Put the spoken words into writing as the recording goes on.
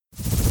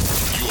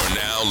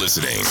now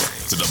listening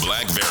to the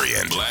Black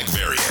Variant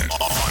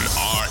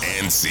on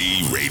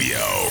RNC Radio.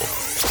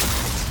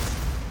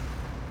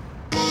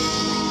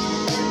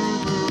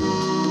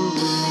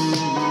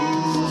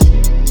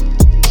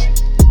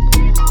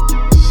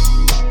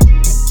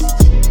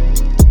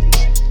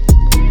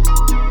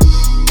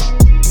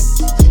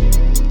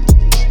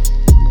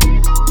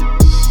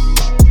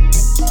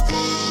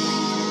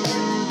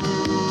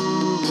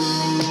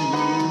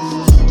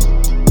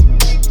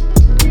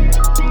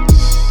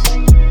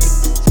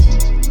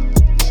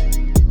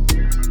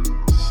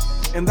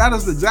 And that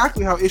is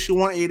exactly how issue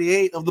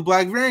 188 of the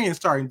Black Variant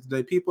starting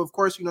today. People, of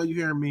course, you know you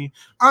hear me.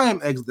 I am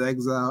Eggs the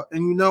Exile,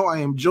 and you know I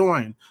am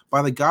joined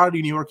by the God of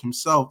New York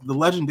himself, the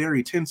legendary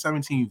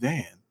 1017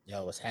 Van.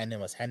 Yo, what's happening?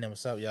 What's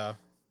up, y'all?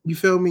 You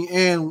feel me?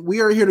 And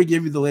we are here to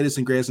give you the latest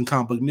and greatest in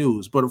comic book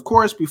news. But of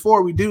course,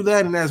 before we do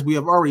that, and as we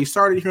have already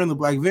started here in the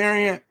Black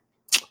Variant,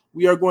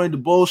 we are going to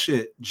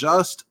bullshit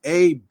just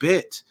a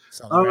bit.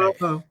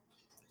 Right.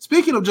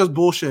 Speaking of just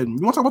bullshit, you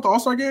want to talk about the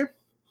All-Star game?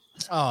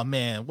 Oh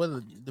man, what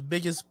the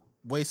biggest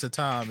waste of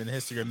time in the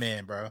history of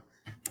man, bro.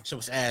 Shit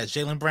was ass.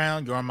 Jaylen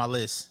Brown, you're on my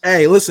list.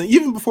 Hey, listen,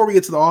 even before we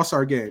get to the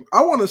All-Star game,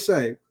 I want to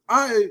say,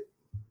 they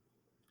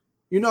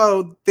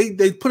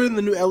put in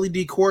the new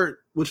LED court,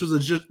 which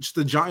was just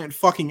a giant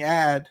fucking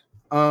ad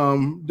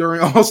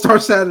during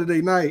All-Star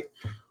Saturday night.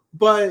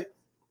 But,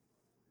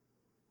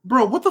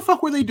 bro, what the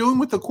fuck were they doing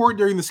with the court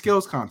during the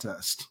skills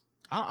contest?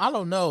 I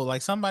don't know.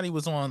 Like somebody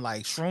was on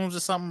like shrooms or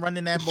something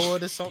running that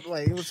board or something.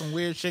 Like it was some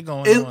weird shit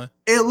going on.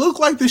 It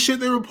looked like the shit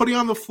they were putting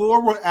on the floor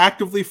were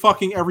actively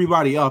fucking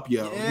everybody up,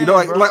 yo. Yeah, you know,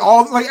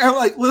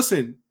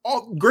 listen,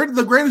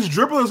 the greatest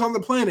dribblers on the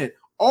planet.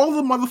 All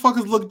the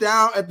motherfuckers look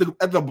down at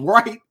the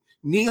bright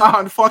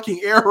neon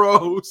fucking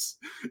arrows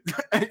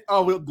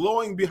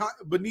glowing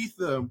beneath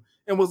them.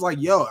 And was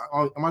like, yo,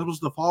 am I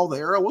supposed to follow the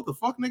arrow? What the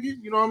fuck, nigga?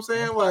 You know what I'm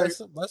saying? Like,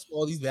 that's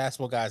all these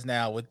basketball guys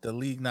now with the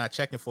league not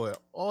checking for it.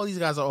 All these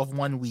guys are off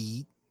one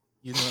weed.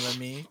 You know what I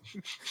mean?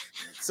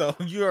 So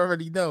you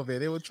already know, man.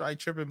 They would try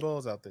tripping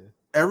balls out there.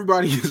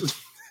 Everybody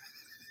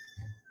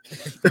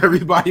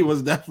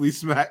was definitely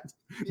smacked.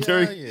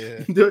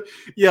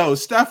 Yo,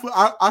 Steph.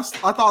 I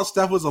thought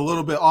Steph was a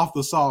little bit off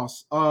the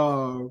sauce.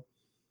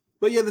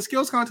 But yeah, the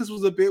skills contest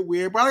was a bit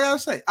weird. But I gotta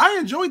say, I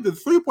enjoyed the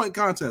 3-point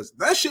contest.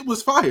 That shit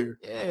was fire.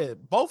 Yeah,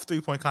 both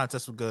 3-point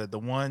contests were good. The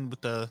one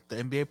with the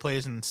NBA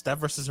players and Steph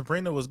versus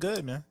Sabrina was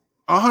good, man.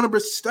 100%.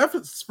 Steph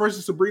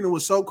versus Sabrina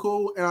was so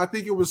cool, and I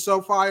think it was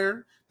so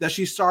fire that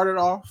she started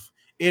off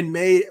and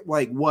made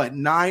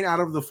 9 out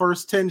of the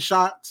first 10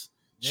 shots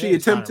she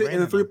attempted in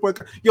the 3-point.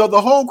 Yo,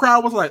 the whole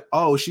crowd was like,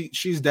 "Oh,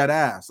 she's dead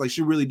ass. Like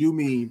she really do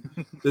mean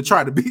to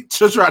try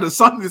to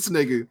sun this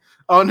nigga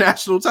on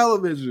national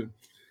television."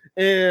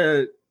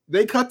 And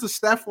they cut to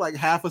Steph like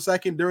half a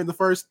second during the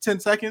first 10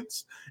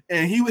 seconds,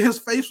 and his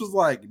face was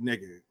like,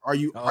 "Nigga,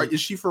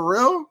 is she for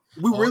real?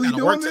 We really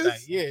doing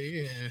this?"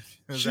 Yeah.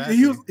 Exactly.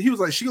 He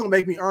was like, "She gonna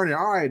make me earn it,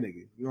 all right,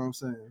 nigga." You know what I'm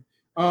saying?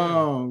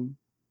 Yeah.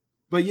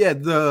 But yeah,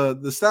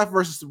 the Steph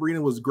versus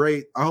Sabrina was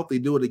great. I hope they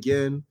do it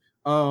again.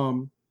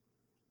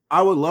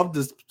 I would love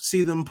to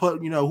see them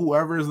put,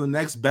 whoever is the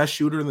next best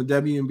shooter in the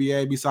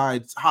WNBA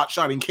besides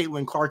hot-shotting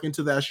Caitlin Clark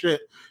into that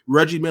shit.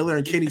 Reggie Miller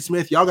and Katie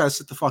Smith, y'all got to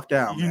sit the fuck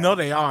down. You know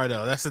they are,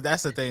 though. That's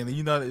the thing.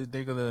 You know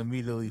they're going to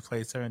immediately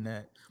place her in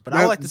that. But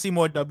I would like to see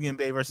more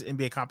WNBA versus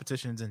NBA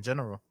competitions in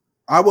general.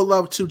 I would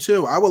love to,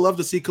 too. I would love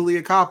to see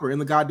Kalia Copper in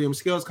the goddamn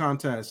skills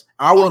contest.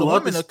 I would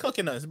love women are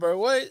cooking us, bro.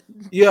 What?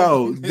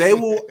 Yo, they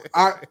will...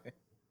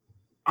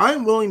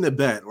 I'm willing to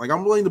bet. Like,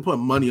 I'm willing to put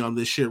money on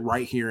this shit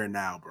right here and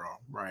now, bro.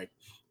 Right?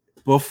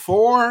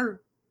 Before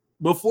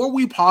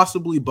we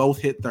possibly both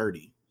hit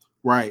 30,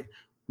 right?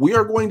 We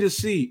are going to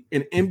see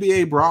an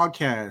NBA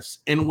broadcast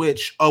in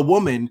which a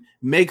woman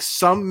makes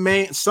some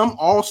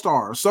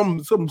all-star,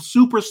 some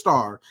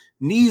superstar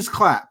knees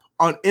clap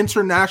on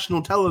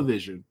international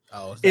television.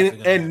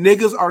 And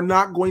niggas are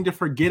not going to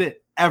forget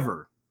it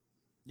ever.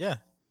 Yeah.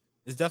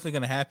 It's definitely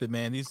gonna happen,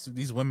 man.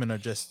 These women are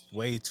just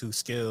way too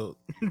skilled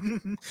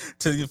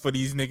for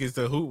these niggas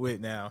to hoot with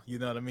now. You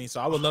know what I mean?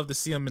 So I would love to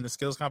see them in the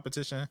skills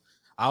competition.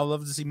 I would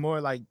love to see more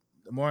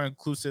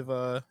inclusive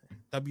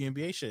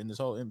WNBA shit in this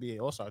whole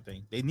NBA All-Star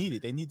thing. They need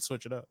it. They need to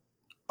switch it up.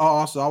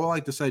 Also, I would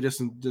like to say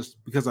just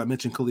because I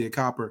mentioned Kalia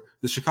Copper,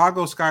 the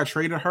Chicago Sky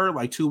traded her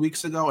like 2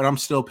 weeks ago, and I'm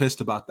still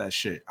pissed about that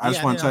shit. I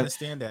didn't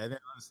understand that. I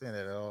didn't understand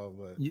that at all.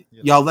 But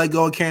y'all let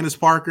go of Candace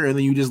Parker, and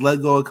then you just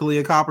let go of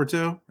Kalia Copper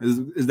too.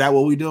 Is that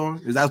what we doing?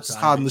 Is that what's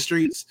hot in the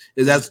streets?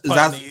 Is that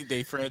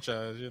they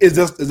franchise? Is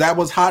that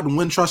what's hot in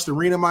Wintrust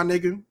Arena, my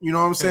nigga? You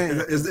know what I'm saying?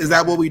 is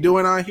that what we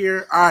doing out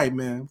here? All right,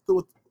 man.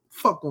 What the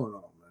fuck going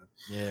on, man?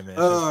 Yeah,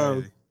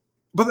 man.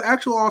 But the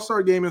actual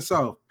All-Star game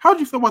itself, how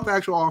did you feel about the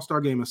actual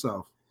All-Star game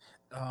itself?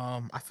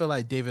 I feel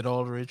like David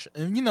Aldridge,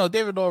 and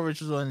David Aldridge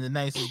was one of the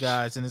nicest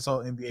guys in this whole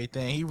NBA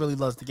thing. He really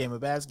loves the game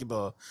of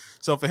basketball.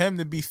 So for him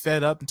to be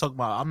fed up and talk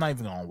about, I'm not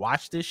even gonna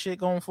watch this shit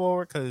going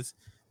forward because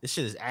this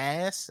shit is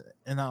ass,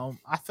 and I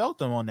felt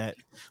him on that.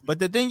 But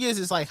the thing is,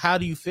 it's like, how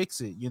do you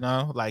fix it?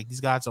 Like these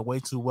guys are way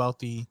too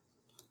wealthy.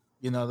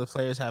 You know, the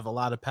players have a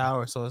lot of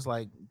power, so it's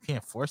like you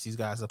can't force these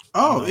guys to.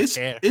 Oh,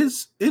 Care.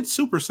 it's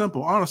super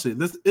simple. Honestly,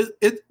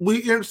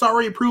 it's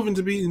already proven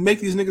to be make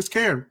these niggas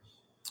care.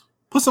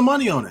 Put some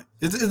money on it.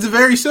 It's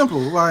very simple.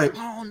 Like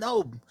I don't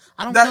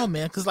know,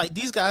 man, because like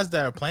these guys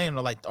that are playing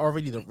are like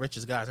already the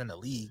richest guys in the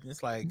league.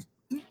 It's like,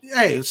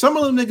 hey, some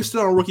of them niggas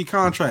still on rookie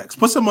contracts.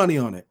 Put some money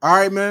on it. All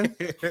right, man.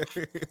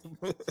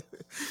 Put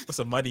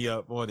some money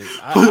up on it.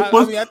 I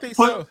mean, I think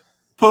so.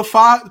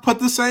 Put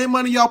the same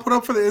money y'all put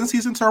up for the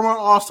in-season tournament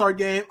All-Star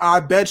game. I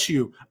bet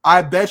you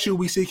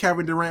we see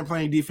Kevin Durant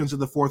playing defense in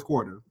the fourth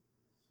quarter.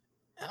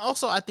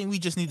 Also, I think we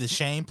just need to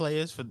shame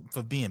players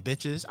for being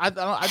bitches. I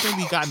think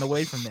we gotten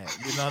away from that.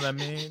 You know what I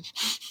mean?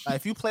 Like,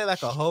 if you play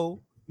like a hoe,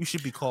 you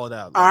should be called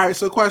out. All right.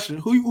 So, question: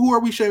 Who are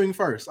we shaming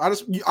first?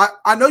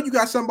 I know you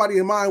got somebody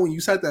in mind when you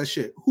said that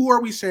shit. Who are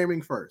we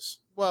shaming first?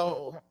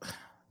 Well,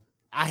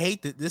 I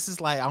hate that. This is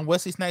like I'm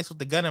Wesley Snipes with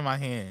the gun in my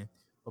hand,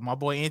 but my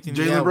boy Anthony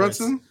Jalen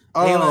Brunson.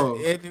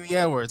 Anthony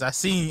Edwards. I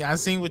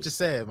seen what you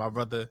said, my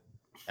brother.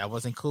 That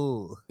wasn't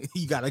cool.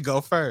 You gotta go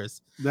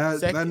first.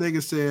 That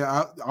nigga said,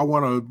 I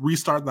want to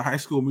restart the High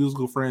School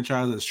Musical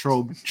franchise as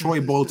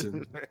Troy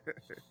Bolton.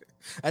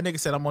 That nigga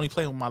said, I'm only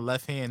playing with my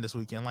left hand this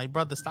weekend. Like,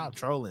 brother, stop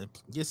trolling.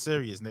 Get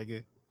serious,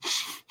 nigga.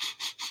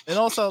 And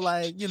also,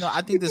 like, you know,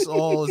 I think this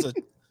all is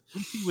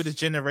we see where this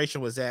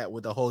generation was at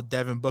with the whole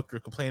Devin Booker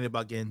complaining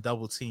about getting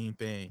double team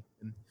thing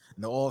in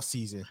the off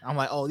season. I'm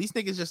like, oh, these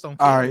niggas just don't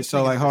care. All right,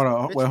 so like, hold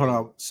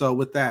on. So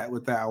with that,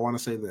 I want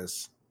to say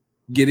this: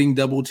 getting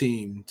double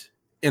teamed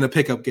in a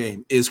pickup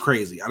game is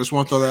crazy. I just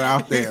want to throw that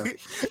out there.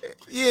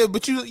 Yeah,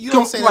 but you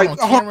don't say that on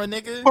camera,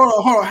 nigga.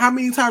 Hold on. How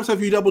many times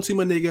have you double teamed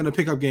a nigga in a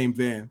pickup game,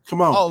 Van?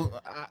 Come on. Oh,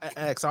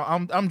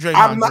 I'm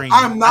Draymond Green.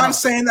 I'm not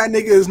saying that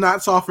nigga is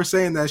not soft for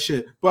saying that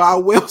shit, but I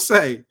will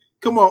say,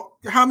 come on,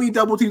 how many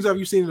double teams have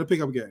you seen in a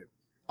pickup game?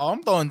 Oh,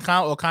 I'm throwing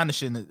all kind of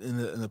shit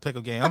in the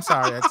pickup game. I'm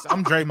sorry,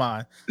 I'm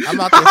Draymond. I'm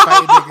out there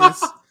fighting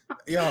niggas.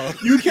 Yo,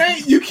 you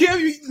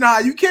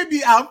can't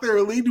be out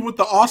there leading with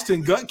the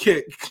Austin gut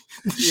kick.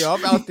 Yeah,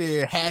 I'm out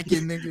there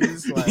hacking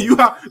niggas. Like,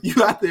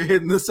 you out there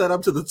hitting the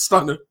setup to the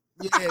stunner.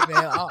 Yeah,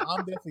 man, I'm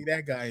definitely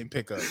that guy in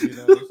pickup. You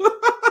know,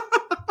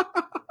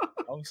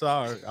 I'm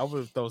sorry, I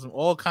would throw some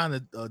all kind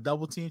of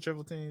double team,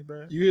 triple team,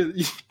 bro. You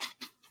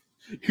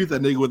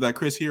that nigga with that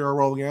Chris Hero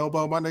rolling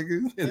elbow, my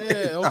nigga.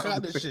 Yeah, all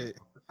kind of shit.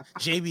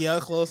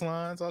 JBL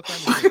clotheslines, all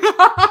kind of shit.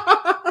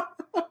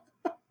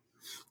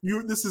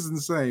 This is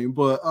insane,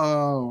 but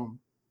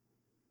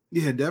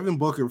yeah, Devin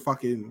Booker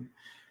fucking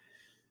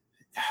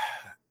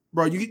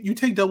bro, you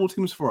take double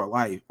teams for a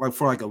life, like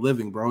for like a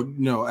living, bro. You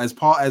know, as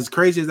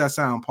crazy as that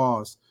sound,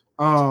 pause.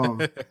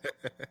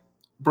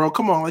 Bro,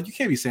 come on, like you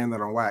can't be saying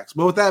that on wax.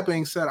 But with that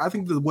being said, I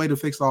think the way to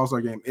fix the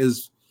All-Star game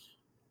is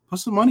put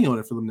some money on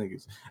it for them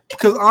niggas.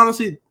 Because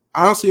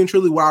honestly and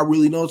truly, what I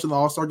really noticed in the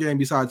All-Star game,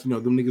 besides, you know,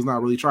 them niggas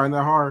not really trying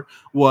that hard,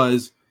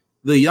 was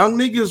the young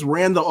niggas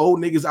ran the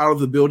old niggas out of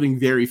the building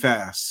very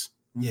fast.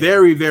 Yeah.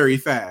 Very, very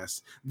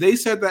fast. They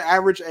said the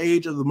average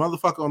age of the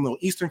motherfucker on the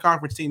Eastern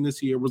Conference team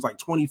this year was like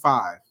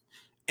 25.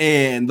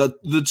 And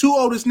the two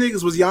oldest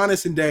niggas was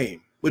Giannis and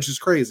Dame, which is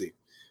crazy.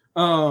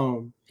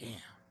 Damn.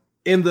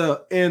 And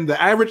the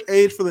average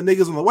age for the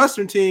niggas on the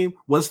Western team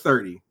was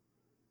 30.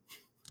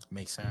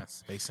 Makes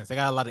sense. They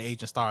got a lot of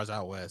aging stars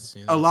out west.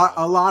 You know, a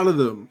lot of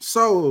them.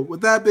 So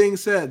with that being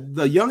said,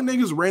 the young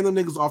niggas ran the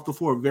niggas off the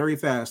floor very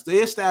fast. They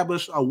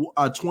established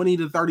a 20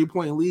 to 30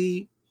 point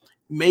lead,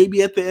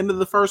 maybe at the end of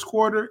the first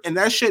quarter, and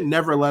that shit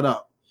never let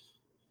up.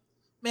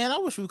 Man, I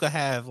wish we could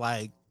have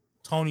like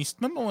Tony.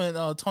 Remember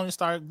when Tony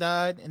Stark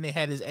died and they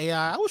had his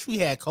AI? I wish we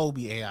had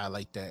Kobe AI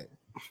like that.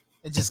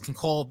 It just can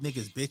call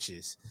niggas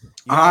bitches. You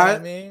know what I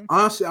mean?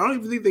 Honestly, I don't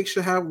even think they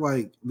should have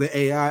like the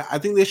AI. I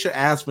think they should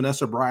ask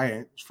Vanessa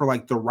Bryant for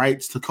like the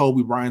rights to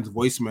Kobe Bryant's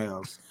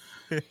voicemails.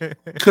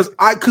 Cause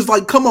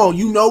like, come on,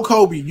 you know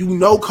Kobe,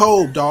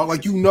 dog.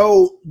 Like you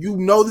know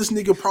this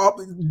nigga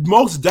probably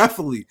most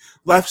definitely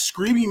left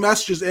screaming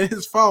messages in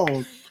his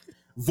phone.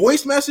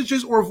 Voice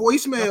messages or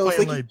voicemails,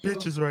 like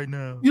bitches right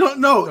now. You don't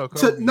know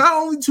to not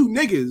only to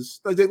niggas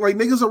like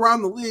niggas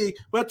around the league,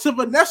 but to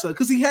Vanessa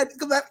because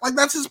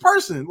that's his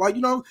person. Like,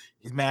 you know,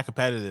 he's mad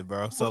competitive,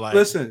 bro. So like,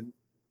 listen.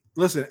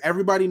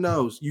 Everybody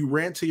knows you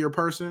rant to your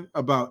person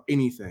about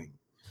anything.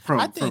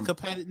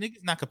 Competitive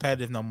niggas not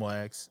competitive no more,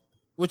 X,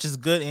 which is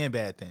good and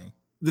bad thing.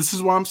 This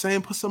is why I'm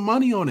saying put some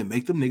money on it,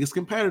 make them niggas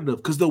competitive.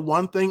 Because the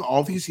one thing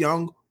all these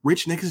young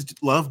rich niggas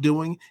love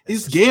doing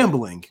is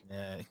gambling.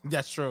 Yeah,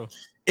 that's true.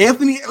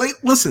 Anthony, like,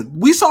 listen,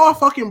 we saw a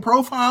fucking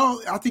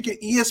profile, I think at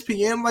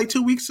ESPN like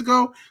 2 weeks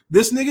ago.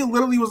 This nigga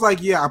literally was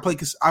like, yeah,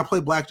 I play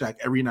blackjack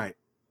every night.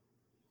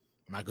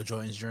 Michael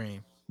Jordan's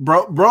dream.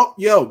 Bro,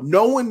 yo,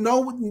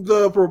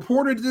 the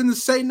reporter didn't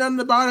say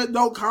nothing about it.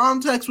 No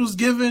context was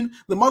given.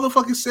 The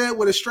motherfucker said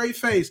with a straight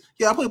face,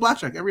 yeah, I play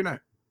blackjack every night.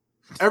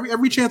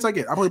 Every chance I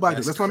get, I play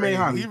blackjack. That's my main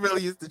hobby. He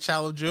really is the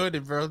child of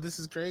Jordan, bro. This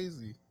is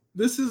crazy.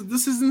 This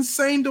is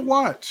insane to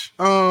watch.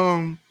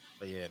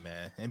 But yeah,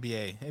 man,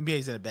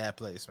 NBA's in a bad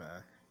place,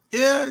 man.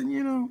 Yeah,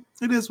 you know,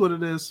 it is what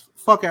it is.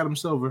 Fuck Adam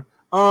Silver.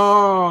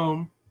 What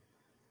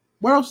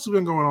else has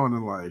been going on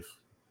in life?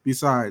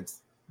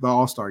 besides the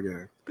All-Star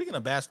game. Speaking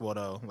of basketball,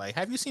 though, like,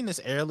 have you seen this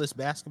airless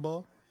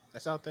basketball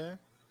that's out there?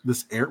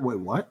 This air. Wait,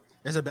 what?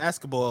 There's a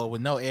basketball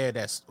with no air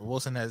that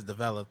Wilson has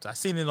developed. I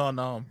seen it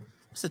on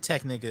it's a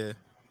tech nigga.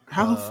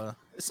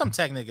 It's some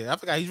tech nigga. I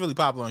forgot, he's really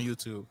popular on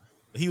YouTube.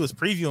 But he was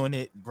previewing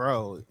it,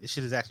 bro. This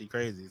shit is actually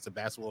crazy. It's a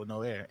basketball with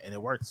no air, and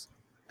it works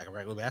like a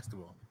regular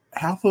basketball.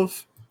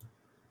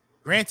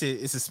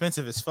 Granted, it's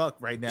expensive as fuck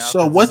right now.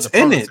 So what's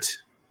in it?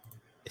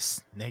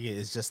 It's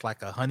just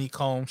like a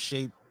honeycomb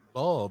shaped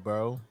ball,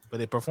 bro.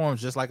 But it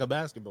performs just like a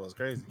basketball. It's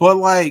crazy. But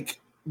like,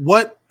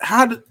 what?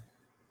 How did?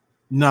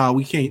 Nah,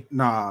 we can't.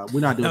 Nah, we're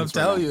not doing. I'm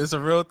telling you, it's a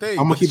real thing.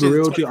 I'm gonna keep it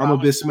real with you. I'm a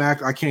bit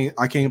smacked. I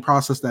can't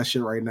process that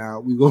shit right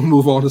now. We gonna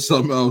move on to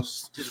something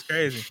else. It's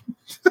crazy.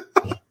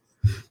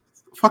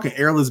 Fucking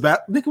airless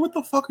bat, nigga. What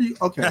the fuck are you?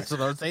 Okay, that's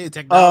what I'm saying.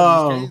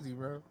 Technology is crazy,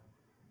 bro.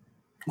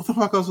 What the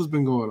fuck else has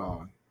been going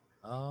on?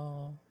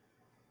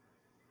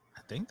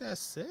 I think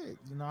that's it.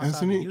 You know,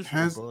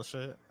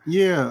 bullshit.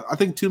 Yeah, I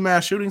think 2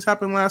 mass shootings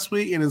happened last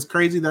week, and it's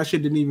crazy that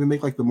shit didn't even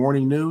make like the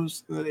morning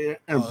news. The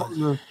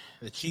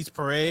cheese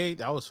parade,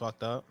 that was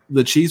fucked up.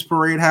 The cheese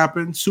parade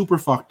happened, super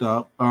fucked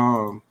up.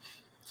 Bro,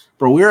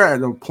 we're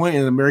at a point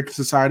in American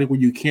society where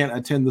you can't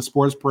attend the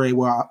sports parade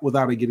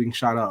without it getting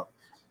shot up.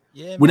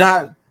 Yeah, we're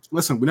not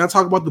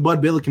talking about the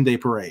Bud Billiken Day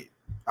parade.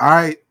 All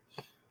right,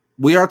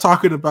 we are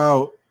talking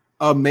about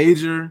a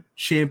major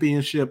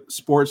championship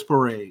sports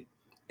parade,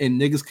 and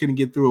niggas couldn't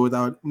get through it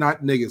without,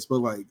 not niggas, but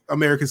like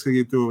Americans couldn't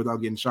get through it without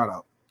getting shot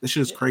up. This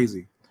shit is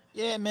crazy.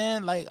 Yeah,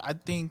 man. Like, I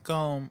think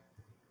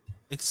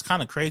it's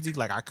kind of crazy.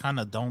 Like, I kind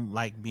of don't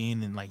like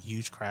being in like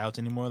huge crowds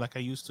anymore like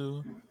I used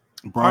to.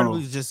 Bro. Part of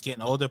it is just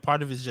getting older.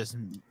 Part of it is just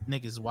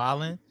niggas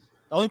wilding.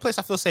 The only place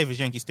I feel safe is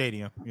Yankee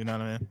Stadium. You know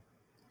what I mean?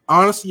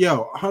 Honestly,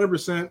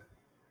 100%.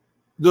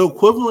 The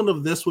equivalent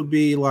of this would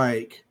be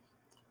like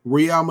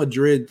Real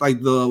Madrid,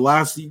 like the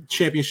last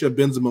championship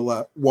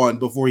Benzema won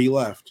before he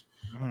left.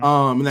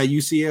 Mm-hmm. In that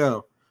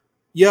UCL.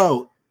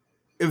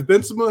 If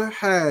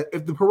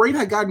the parade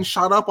had gotten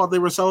shot up while they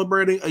were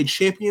celebrating a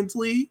Champions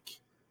League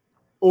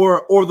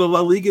or the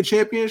La Liga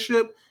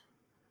championship,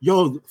 they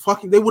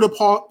would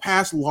have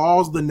passed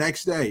laws the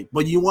next day.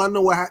 But you want to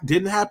know what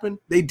didn't happen?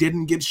 They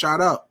didn't get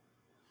shot up.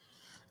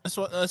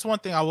 That's one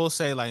thing I will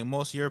say. Like,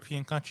 most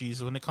European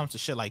countries, when it comes to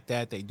shit like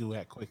that, they do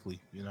act quickly.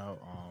 You know,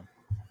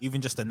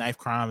 even just the knife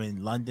crime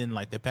in London,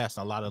 like, they're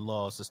passing a lot of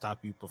laws to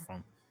stop people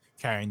from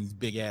carrying these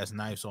big ass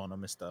knives on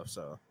them and stuff.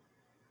 So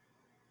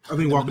I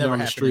think walking down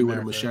the street with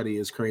a machete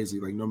is crazy,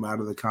 like, no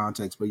matter the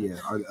context. But yeah,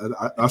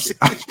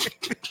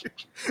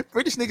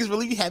 British niggas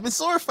really be having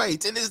sword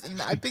fights, and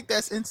I think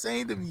that's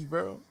insane to me,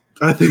 bro.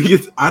 I think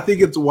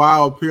it's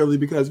wild purely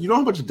because you know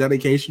how much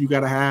dedication you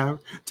gotta have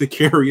to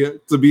carry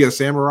it, to be a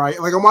samurai.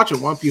 Like, I'm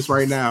watching One Piece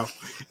right now,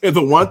 and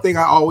the one thing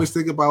I always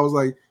think about was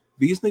like,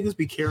 these niggas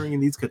be carrying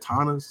these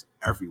katanas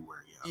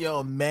everywhere.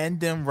 Yo,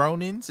 Mandem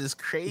Ronins is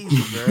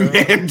crazy, bro.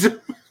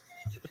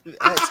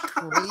 That's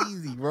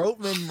crazy.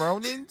 Roman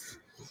Ronins.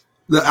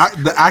 The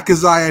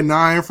Akazaya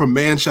 9 from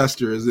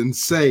Manchester is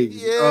insane.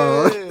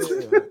 Yeah.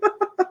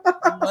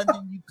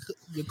 London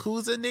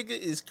Yakuza nigga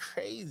is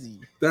crazy.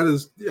 That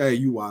is,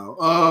 you wild.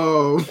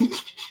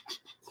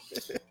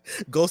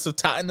 Ghost of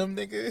Tottenham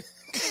nigga.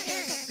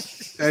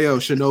 Hey,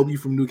 Shinobi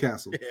from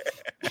Newcastle.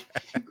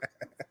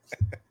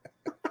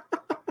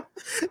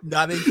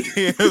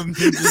 Nottingham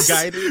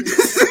guided.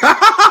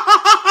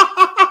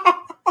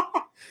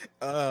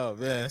 Oh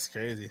man, that's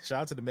crazy.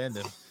 Shout out to the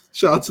Mandem.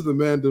 Shout out to the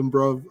Mandem,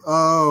 bro.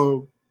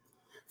 Oh,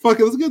 fuck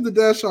it. Let's get the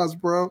dash shots,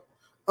 bro.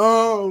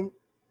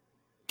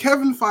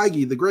 Kevin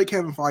Feige, the great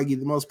Kevin Feige,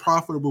 the most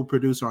profitable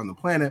producer on the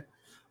planet,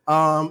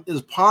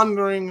 is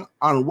pondering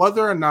on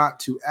whether or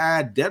not to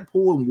add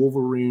Deadpool and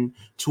Wolverine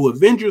to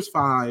Avengers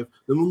 5,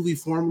 the movie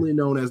formerly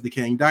known as the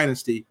Kang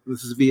Dynasty.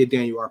 This is via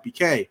Daniel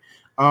RPK.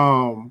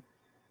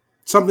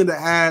 Something to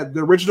add,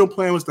 the original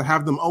plan was to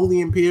have them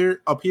only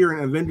appear in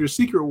Avengers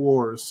Secret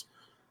Wars.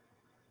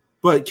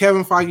 But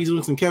Kevin Feige's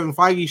doing some Kevin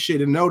Feige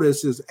shit and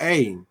notices,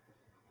 hey,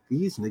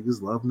 these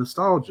niggas love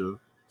nostalgia.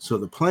 So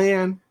the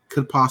plan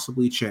could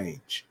possibly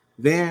change.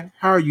 Van,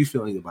 how are you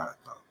feeling about it,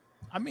 though?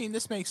 I mean,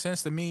 this makes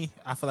sense to me.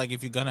 I feel like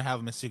if you're going to have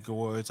them in Secret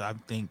Wars, I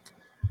think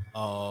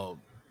the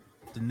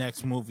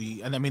next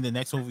movie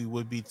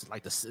would be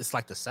like it's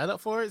like the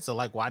setup for it. So,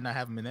 like, why not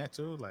have them in that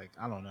too? Like,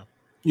 I don't know.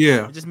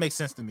 Yeah. It just makes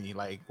sense to me.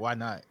 Like, why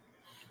not?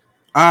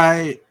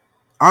 I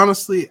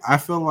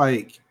feel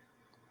like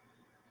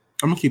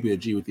I'm gonna keep it a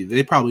G with you.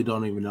 They probably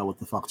don't even know what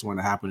the fuck's going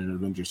to happen in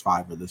Avengers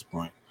 5 at this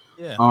point.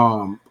 Yeah.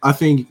 I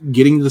think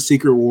getting to the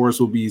Secret Wars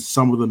will be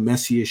some of the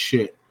messiest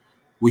shit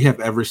we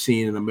have ever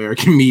seen in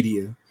American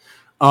media.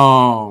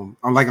 I'm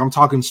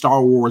talking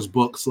Star Wars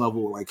books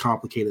level, like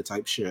complicated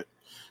type shit.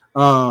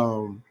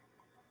 But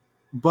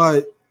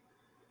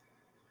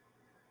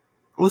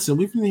listen,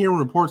 we've been hearing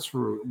reports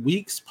for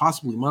weeks,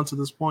 possibly months at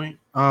this point.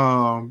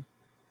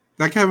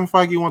 That Kevin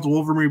Feige wants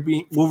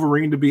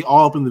Wolverine to be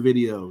all up in the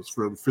videos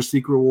for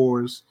Secret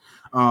Wars,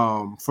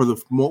 for the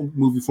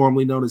movie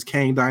formerly known as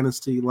Kang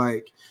Dynasty.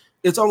 Like,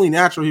 it's only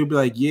natural he'll be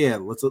like, yeah,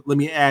 let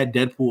me add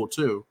Deadpool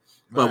too.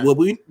 But what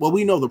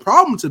we know the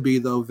problem to be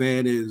though,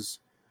 Van, is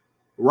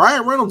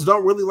Ryan Reynolds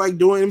don't really like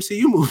doing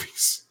MCU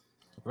movies.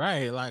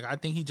 Right. Like I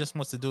think he just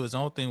wants to do his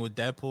own thing with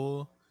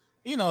Deadpool.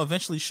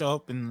 Eventually show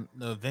up in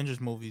the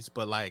Avengers movies,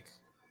 but like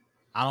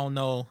I don't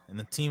know in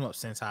the team up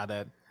sense how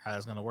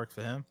that's gonna work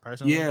for him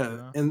personally.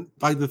 Yeah, and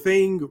like the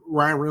thing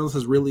Ryan Reynolds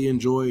has really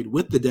enjoyed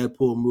with the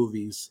Deadpool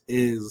movies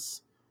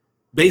is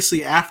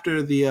basically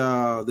after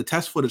the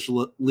test footage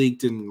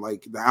leaked and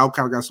like the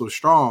outcome got so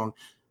strong,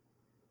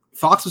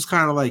 Fox was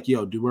kind of like,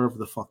 "Yo, do whatever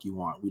the fuck you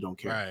want. We don't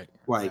care.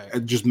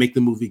 Just make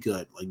the movie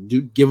good.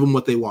 Like, give them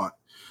what they want."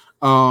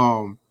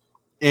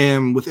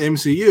 And with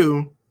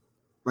MCU,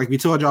 like we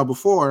told y'all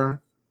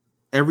before,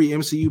 every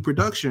MCU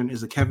production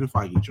is a Kevin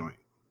Feige joint.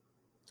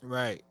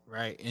 Right.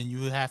 And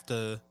you have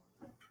to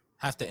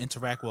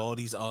interact with all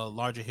these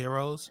larger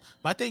heroes.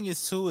 My thing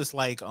is too is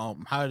like how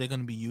are they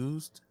going to be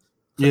used?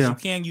 Because you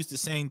can't use the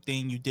same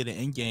thing you did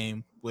in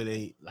Endgame where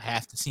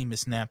half the team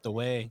is snapped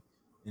away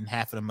and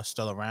half of them are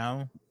still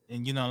around.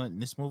 And in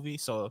this movie,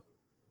 so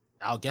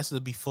I guess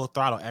it'll be full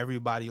throttle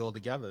everybody all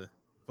together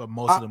for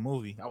most of the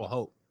movie. I will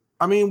hope.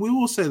 I mean, we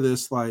will say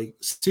this: like,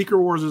 Secret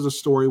Wars is a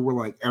story where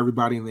like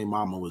everybody and their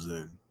mama was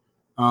in,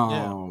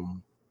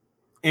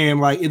 and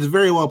like it's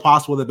very well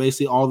possible that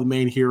basically all the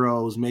main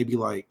heroes, maybe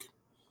like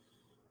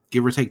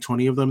give or take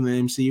 20 of them in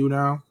the MCU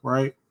now,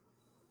 right?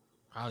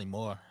 Probably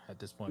more at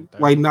this point.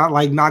 30.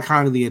 Not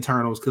kind of the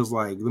Eternals, because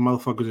like the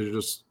motherfuckers are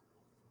just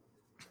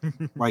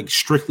like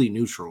strictly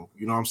neutral.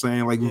 You know what I'm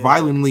saying? Like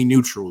violently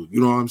neutral.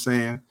 You know what I'm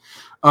saying?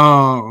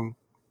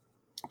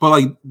 But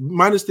like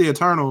minus the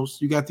Eternals,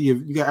 you got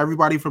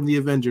everybody from the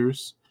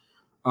Avengers.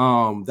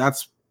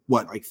 That's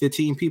what, like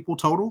 15 people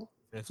total,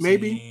 15.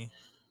 Maybe,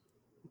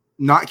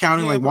 not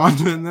counting like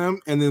Wanda and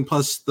them, and then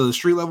plus the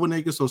street level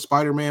niggas. So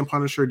Spider-Man,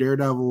 Punisher,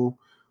 Daredevil,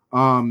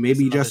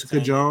 maybe Jessica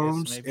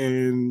Jones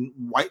and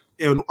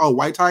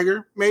White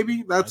Tiger.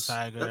 Maybe that's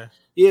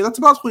that's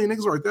about 20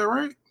 niggas right there,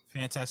 right?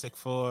 Fantastic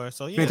Four.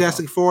 So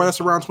Fantastic Four. That's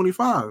around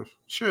 25.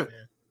 Shit.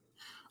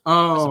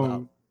 Yeah.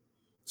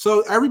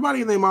 So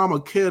everybody and their mama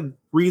could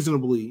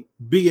reasonably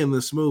be in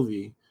this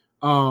movie.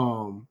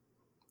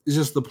 It's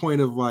just the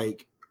point of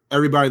like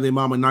everybody and their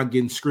mama not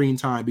getting screen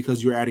time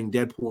because you're adding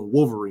Deadpool and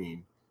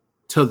Wolverine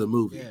to the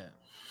movie. Yeah.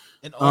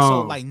 And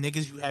also like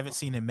niggas you haven't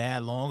seen in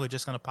mad long are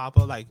just gonna pop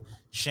up, like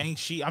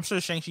Shang-Chi. I'm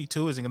sure Shang-Chi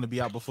 2 isn't gonna be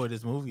out before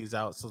this movie is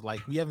out. So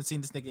like we haven't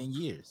seen this nigga in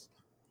years.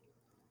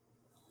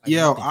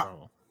 Like,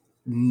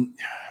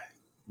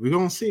 we're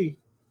gonna see.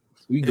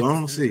 We're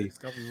gonna see. It's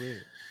gonna be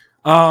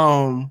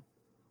weird.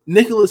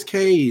 Nicolas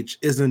Cage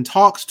is in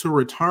talks to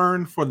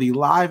return for the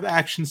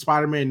live-action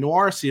Spider-Man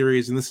Noir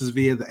series, and this is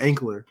via the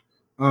Ankler.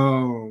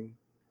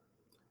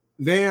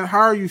 Van, how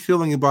are you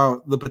feeling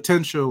about the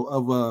potential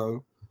of a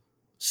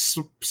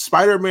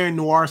Spider-Man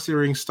Noir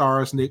series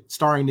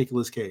starring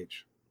Nicolas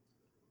Cage?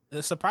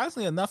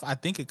 Surprisingly enough, I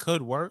think it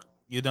could work.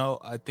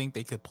 I think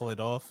they could pull it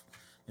off.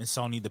 And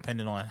Sony,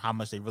 depending on how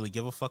much they really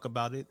give a fuck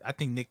about it. I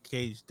think Nick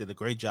Cage did a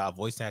great job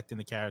voice acting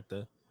the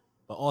character.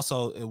 But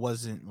also, it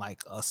wasn't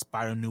like a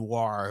Spider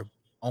Noir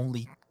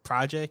only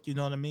project. You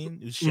know what I mean?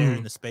 It was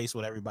sharing the space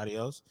with everybody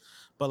else.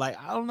 But like,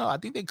 I don't know. I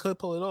think they could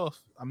pull it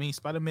off. I mean,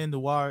 Spider-Man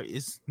Noir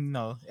is,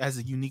 has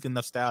a unique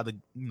enough style to,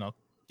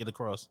 get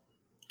across.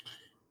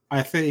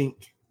 I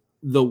think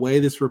the way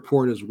this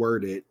report is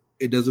worded,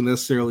 it doesn't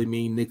necessarily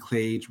mean Nick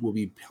Cage will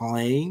be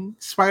playing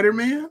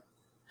Spider-Man.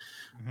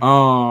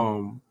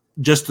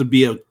 Just to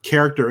be a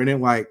character in it,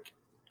 like,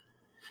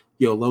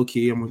 yo, low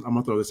key, I'm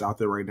gonna throw this out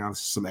there right now. This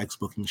is some X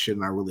booking shit,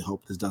 and I really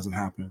hope this doesn't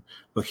happen.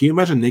 But can you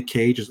imagine Nick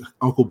Cage as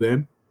Uncle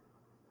Ben?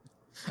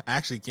 I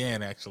actually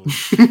can,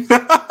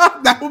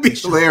 that would be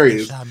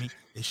hilarious.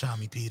 They shot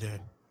me, Peter.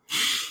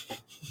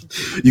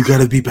 You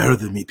gotta be better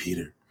than me,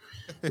 Peter.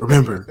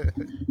 Remember,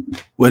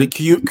 can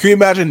you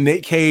imagine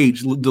Nick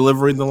Cage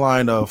delivering the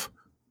line of,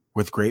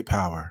 "With great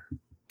power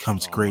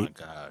comes great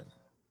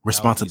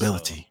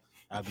responsibility."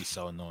 That'd be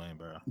so annoying,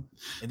 bro.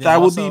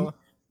 That would be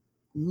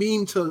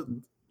mean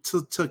to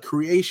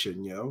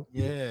creation, yo.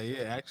 Yeah,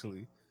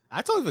 actually.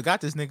 I totally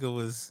forgot this nigga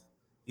was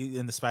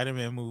in the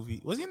Spider-Man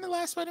movie. Was he in the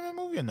last Spider-Man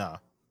movie or no?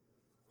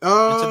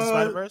 Into the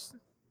Spider-Verse?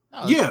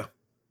 No, yeah.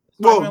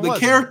 Well,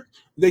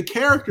 the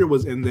character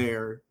was in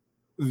there.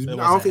 I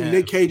don't think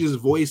Nick Cage's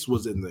voice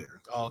was in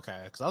there. Oh,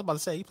 okay. Because I was about to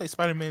say he played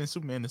Spider-Man and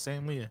Superman the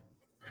same year.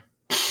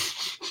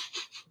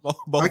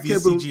 Both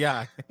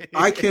CGI.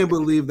 I can't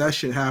believe that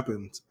shit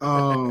happened.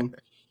 I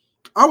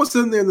was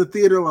sitting there in the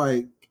theater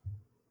like,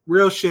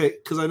 real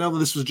shit, because I know that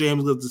this was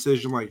James Gunn's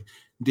decision. Like,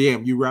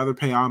 damn, you rather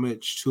pay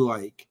homage to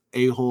like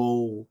a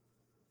whole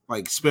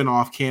like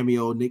spin-off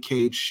cameo Nick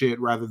Cage shit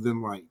rather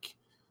than like,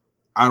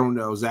 I don't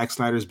know, Zack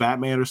Snyder's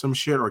Batman or some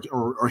shit,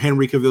 or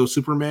Henry Cavill's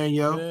Superman,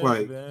 yo. Yeah,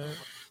 like man.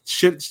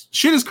 Shit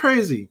is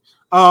crazy.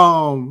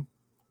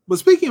 But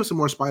speaking of some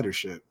more spider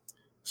shit,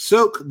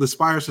 Silk, the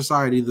Spire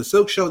Society, the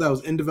Silk show that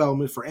was in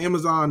development for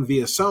Amazon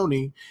via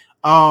Sony,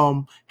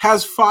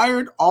 has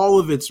fired all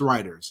of its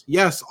writers.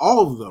 Yes,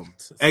 all of them,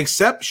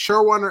 except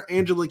showrunner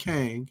Angela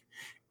Kang,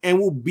 and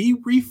will be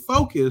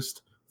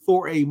refocused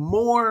for a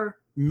more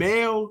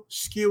male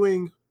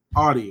skewing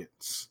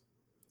audience.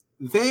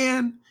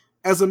 Then,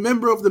 as a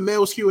member of the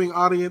male skewing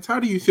audience, how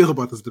do you feel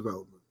about this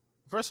development?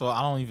 First of all,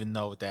 I don't even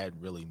know what that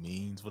really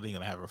means. What are you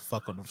gonna have her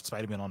fuck on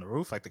Spider-Man on the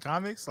roof like the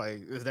comics? Like,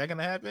 is that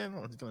gonna happen?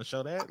 Are you gonna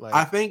show that? Like,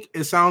 I think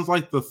it sounds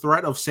like the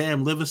threat of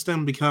Sam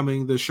Livingston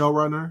becoming the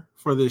showrunner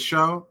for this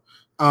show.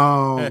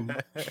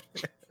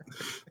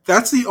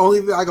 That's the only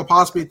thing I could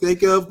possibly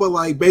think of. But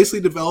like, basically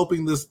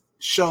developing this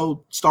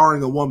show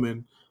starring a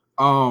woman,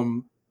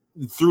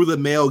 through the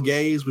male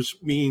gaze,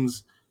 which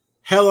means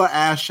hella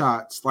ass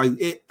shots. Like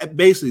it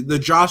basically the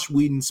Josh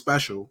Whedon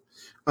special.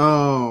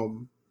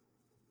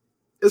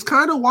 It's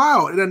kind of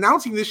wild, and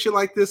announcing this shit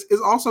like this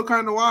is also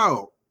kind of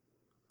wild.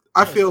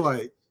 I feel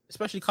like,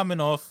 especially coming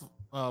off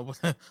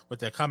what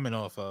they're coming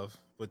off of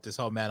with this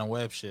whole Madam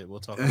Web shit. We'll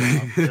talk about.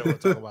 I'm sure we'll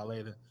talk about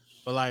later.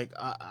 But like,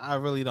 I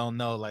really don't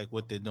know like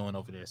what they're doing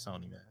over there,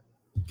 Sony, man.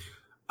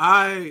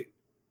 I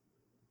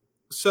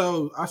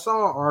saw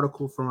an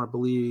article from, I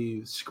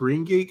believe,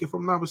 Screen Geek, if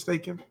I'm not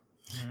mistaken.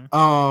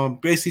 Mm-hmm.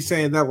 Basically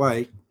saying that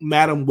like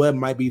Madam Web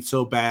might be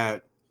so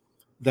bad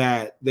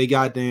that they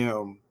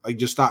goddamn like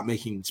just stopped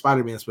making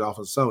Spider-Man spin-off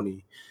on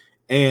Sony.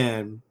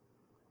 And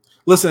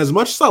listen, as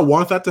much as I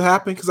want that to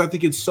happen, because I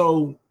think it's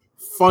so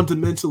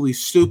fundamentally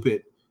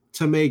stupid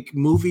to make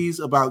movies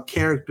about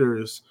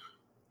characters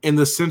and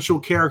the central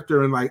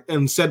character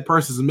and said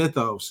person's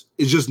mythos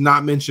is just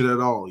not mentioned at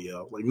all,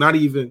 yo. Like not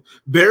even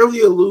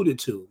barely alluded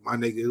to, my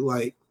nigga.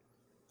 Like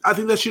I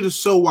think that shit is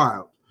so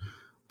wild.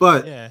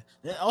 But yeah,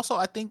 also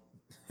I think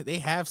they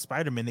have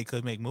Spider-Man they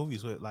could make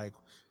movies with. Like,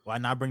 why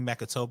not bring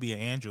back a Toby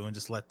and Andrew and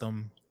just let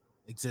them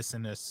exist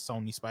in the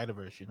Sony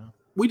Spider-Verse, you know?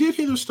 We did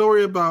hear the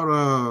story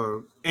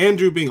about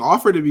Andrew being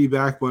offered to be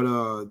back, but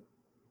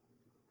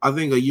I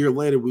think a year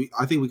later we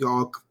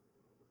all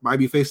might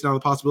be facing down the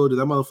possibility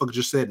that motherfucker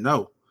just said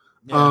no.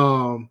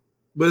 Yeah.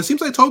 But it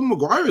seems like Tobey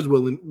Maguire is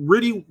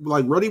ready,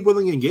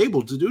 willing, and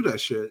able to do that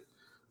shit.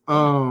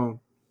 But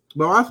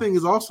my thing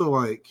is also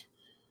like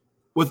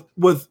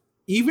with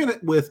even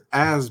with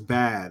as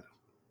bad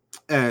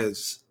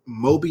as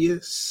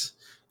Mobius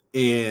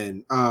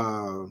and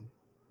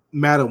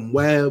Madam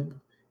Web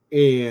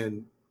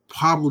and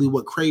probably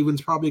what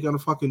Craven's probably gonna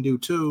fucking do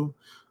too.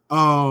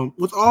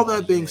 With all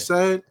that being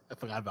said, I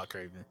forgot about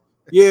Craven.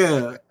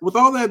 Yeah, with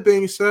all that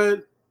being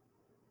said,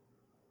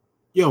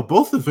 yo,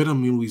 both the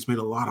Venom movies made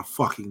a lot of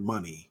fucking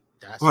money.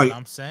 That's like, what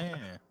I'm saying.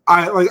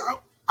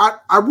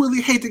 I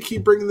really hate to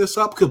keep bringing this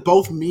up because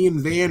both me and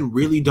Van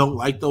really don't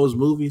like those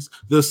movies.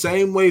 The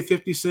same way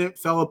 50 Cent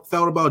felt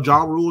about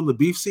Ja Rule and the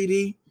Beef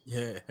CD.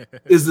 Yeah,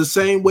 is the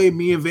same way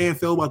me and Van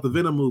feel about the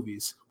Venom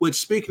movies. Which,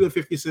 speaking of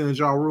 50 Cent and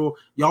Ja Rule,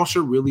 y'all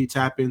should really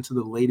tap into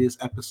the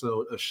latest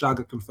episode of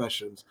Shaga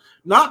Confessions.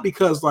 Not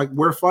because like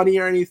we're funny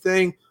or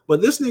anything,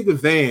 but this nigga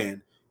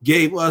Van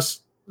gave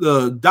us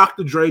the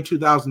Dr. Dre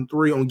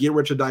 2003 on Get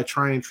Rich or Die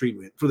Trying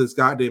treatment for this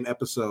goddamn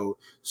episode.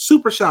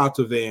 Super shout out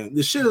to Van.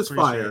 This shit is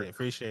fire.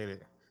 Appreciate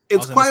it.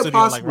 It's quite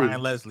possible. Like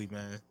Ryan Leslie,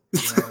 man.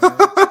 You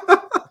know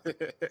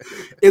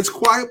it's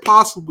quite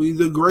possibly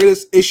the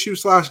greatest issue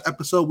 /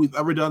 episode we've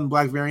ever done in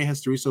Black Variant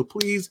history. So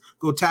please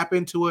go tap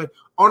into it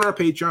on our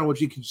Patreon, which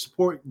you can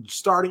support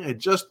starting at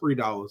just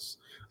 $3.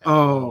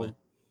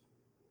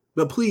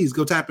 But please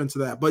go tap into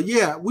that. But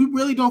yeah, we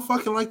really don't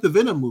fucking like the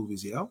Venom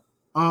movies, yo.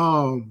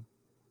 And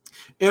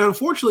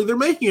unfortunately, they're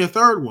making a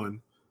third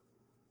one.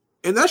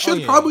 And that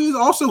shit probably is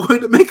also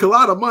going to make a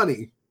lot of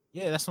money.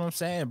 Yeah, that's what I'm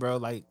saying, bro.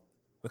 Like,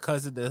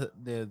 because of the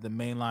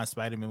mainline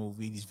Spider-Man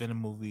movie, these Venom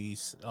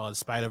movies, the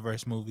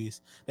Spider-Verse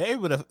movies, they're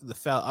able to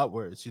fell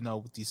upwards, you know,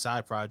 with these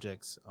side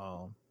projects.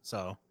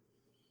 So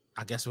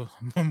I guess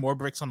more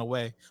bricks on the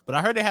way. But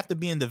I heard they have to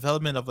be in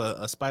development of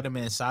a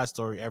Spider-Man side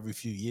story every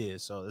few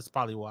years. So that's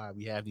probably why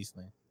we have these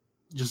things.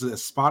 Just a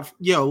spot.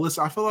 Yo,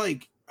 listen, I feel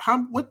like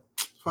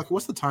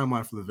what's the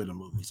timeline for the Venom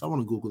movies? I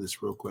want to Google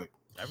this real quick.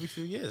 Every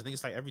few years. I think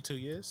it's like every 2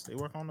 years they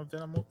work on a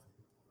Venom movie.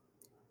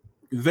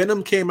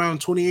 Venom came out in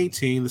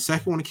 2018. The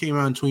second one came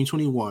out in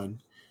 2021.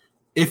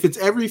 If it's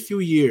every few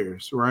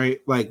years,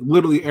 right? Like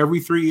literally every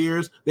 3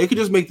 years, they could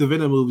just make the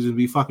Venom movies and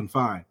be fucking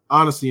fine.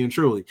 Honestly and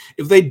truly.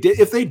 If they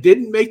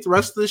didn't make the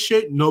rest of this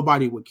shit,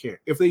 nobody would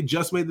care. If they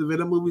just made the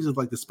Venom movies as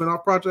like the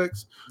spin-off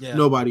projects,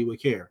 nobody would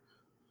care.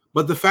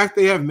 But the fact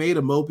they have made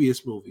a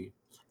Mobius movie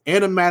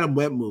and a Madam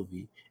Web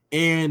movie,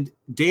 and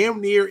damn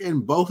near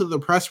in both of the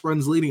press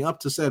runs leading up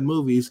to said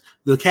movies,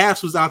 the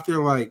cast was out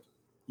there like,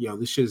 yo,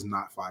 this shit is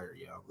not fire,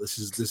 yo. This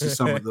is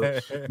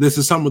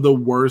some of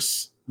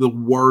the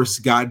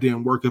worst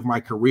goddamn work of my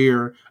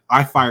career.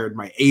 I fired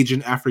my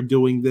agent after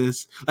doing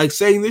this. Like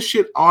saying this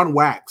shit on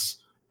wax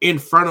in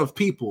front of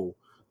people,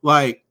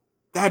 like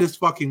that is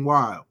fucking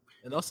wild.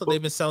 And also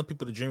they've been selling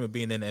people the dream of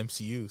being in the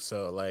MCU,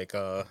 so like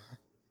that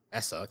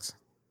sucks.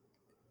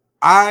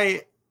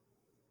 I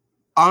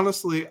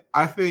honestly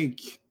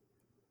think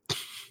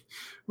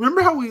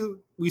remember how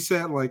we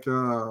said like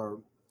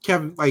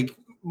Kevin, like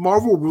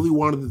Marvel really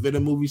wanted the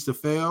Venom movies to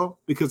fail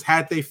because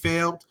had they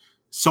failed,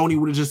 Sony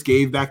would have just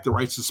gave back the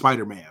rights to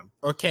Spider-Man.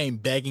 Or came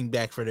begging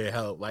back for their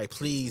help. Like,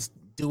 please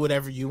do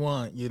whatever you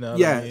want, you know?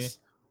 Yes. I mean?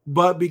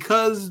 But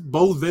because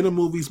both Venom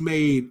movies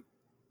made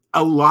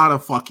a lot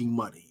of fucking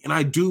money, and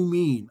I do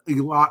mean a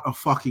lot of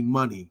fucking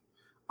money.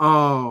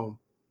 Sony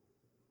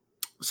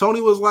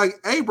was like,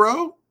 "Hey,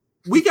 bro,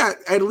 we got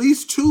at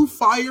least 2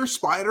 fire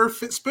Spider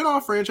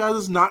spinoff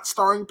franchises not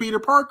starring Peter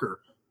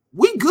Parker.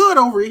 We good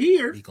over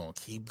here. We gonna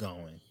keep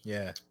going."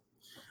 Yeah.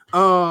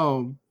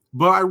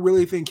 But I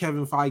really think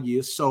Kevin Feige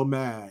is so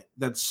mad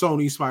that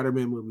Sony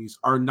Spider-Man movies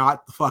are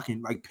not the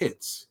fucking like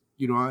pits.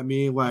 You know what I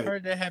mean? Like, I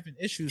heard they're having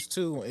issues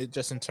too. It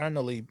just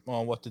internally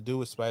on what to do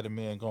with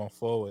Spider-Man going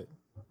forward.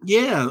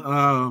 Yeah,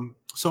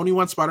 Sony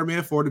wants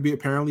Spider-Man 4 to be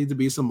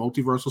some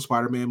multiversal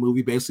Spider-Man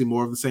movie, basically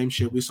more of the same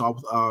shit we saw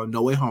with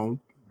No Way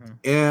Home. Mm-hmm.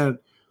 And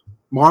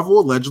Marvel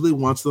allegedly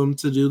wants them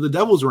to do the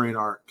Devil's Reign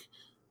arc.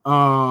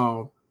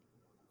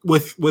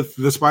 With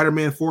the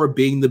Spider-Man 4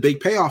 being the big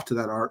payoff to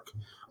that arc.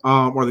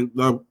 Or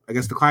I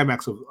guess the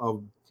climax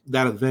of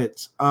that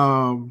event.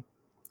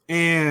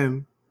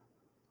 And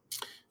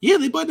yeah,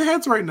 they button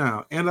heads right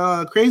now. And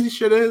crazy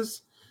shit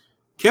is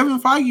Kevin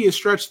Feige is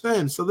stretched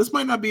thin, so this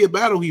might not be a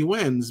battle he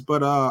wins,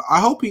 but I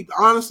hope he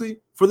honestly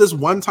for this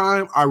one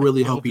time, I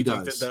really hope he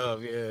does. Yeah,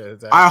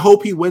 exactly. I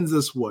hope he wins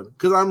this one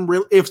because I'm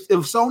real. If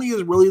Sony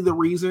is really the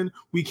reason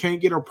we can't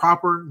get a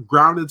proper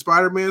grounded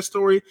Spider-Man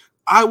story,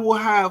 I will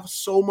have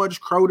so much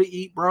crow to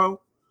eat,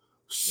 bro.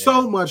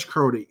 So much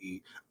crow to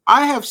eat.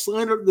 I have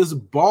slandered this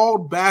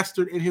bald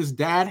bastard in his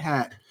dad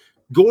hat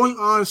going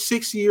on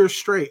 6 years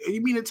straight. And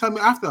you mean to tell me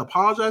I have to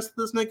apologize to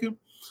this nigga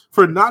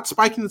for not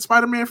spiking the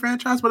Spider-Man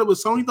franchise, but it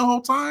was Sony the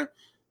whole time?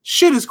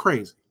 Shit is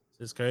crazy.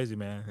 It's crazy,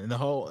 man. And the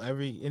whole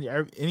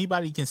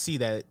anybody can see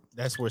that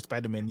that's where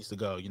Spider-Man needs to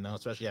go, you know,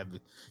 especially after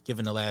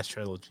given the last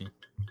trilogy.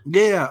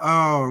 Yeah,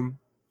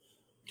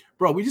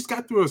 bro, we just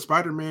got through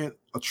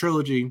a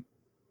trilogy.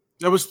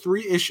 There was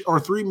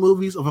 3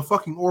 movies of a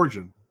fucking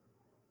origin.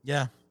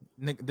 Yeah.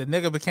 The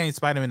nigga became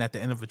Spider-Man at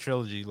the end of a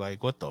trilogy.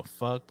 Like, what the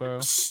fuck,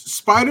 bro?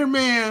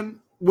 Spider-Man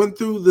went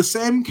through the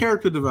same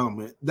character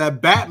development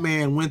that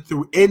Batman went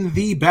through in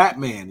The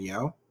Batman,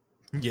 yo.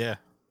 Yeah,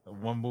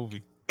 one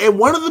movie. And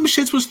one of them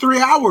shits was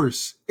 3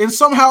 hours. And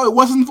somehow it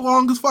wasn't the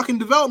longest fucking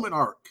development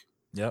arc.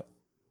 Yep.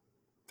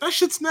 That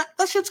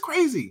shit's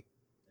crazy.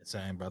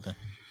 Insane, brother.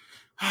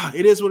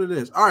 It is what it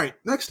is. All right,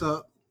 next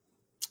up.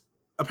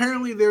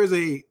 Apparently there is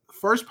a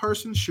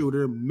first-person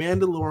shooter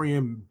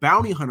Mandalorian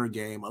bounty hunter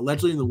game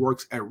allegedly in the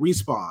works at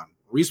Respawn.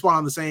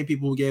 Respawn, the same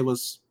people who gave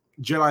us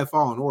Jedi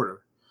Fallen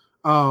Order,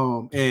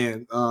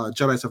 and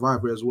Jedi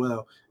Survivor as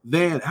well.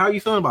 Then, how are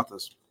you feeling about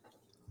this?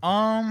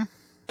 I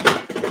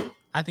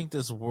think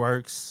this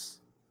works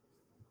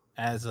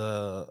as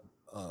a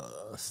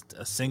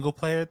single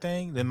player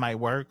thing. That might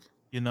work.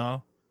 You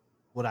know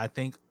what I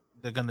think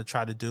they're gonna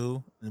try to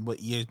do, and what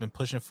EA's been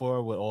pushing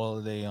for with all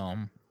of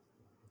the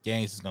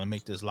games is gonna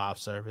make this live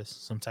service,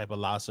 some type of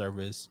live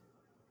service.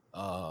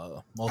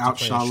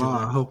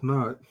 Outshallah, I hope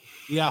not.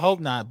 Yeah, I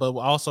hope not. But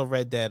we also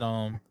read that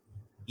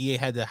EA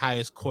had the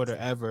highest quarter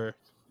ever.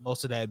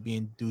 Most of that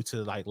being due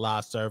to like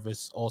live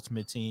service,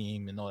 Ultimate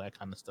Team, and all that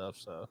kind of stuff.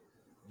 So,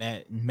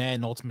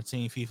 Madden Ultimate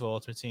Team, FIFA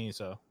Ultimate Team.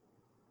 So,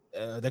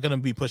 they're gonna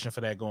be pushing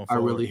for that going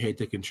forward. I really hate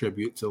to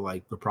contribute to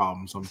like the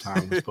problem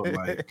sometimes, but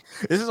like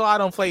this is why I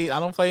don't play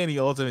any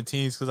Ultimate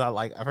Teams because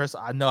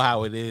I know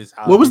how it is.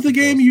 What was the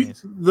game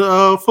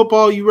the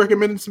football you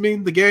recommended to me?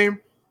 The game.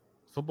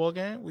 Football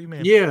game? What do you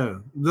mean? Yeah,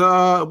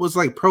 it was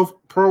like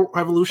Pro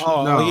Evolution.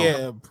 Oh no.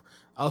 Yeah.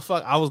 Oh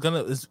fuck! I was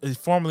gonna. It's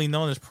formerly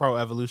known as Pro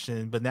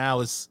Evolution, but now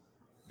it's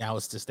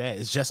just that.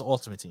 It's just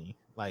Ultimate Team.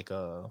 Like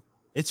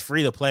it's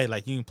free to play.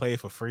 Like you can play it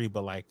for free,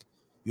 but like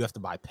you have to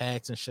buy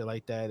packs and shit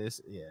like that.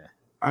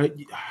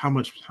 How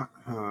much?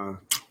 Yeah.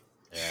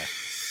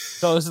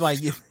 So it's like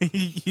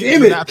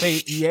you're not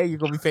paying EA, you're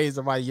gonna be paying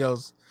somebody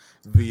else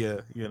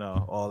via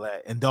all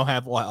that, and don't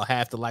have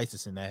half the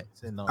license in that.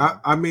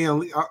 I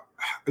mean,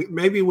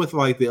 maybe with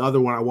like the other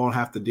one, I won't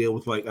have to deal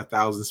with like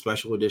 1,000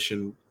 special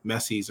edition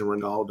Messis and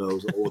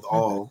Ronaldos with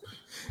all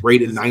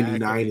rated exactly.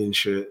 99 and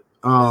shit.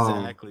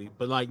 Exactly,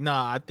 but like,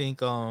 nah, I think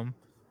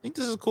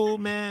this is cool,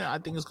 man. I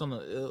think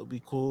it'll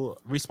be cool.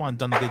 Respawn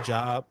done a good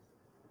job.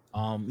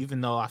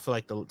 Even though I feel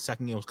like the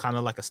second game was kind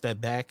of like a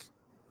step back,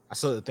 I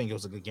still think it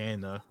was a good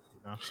game though.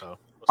 So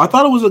I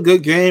thought it was a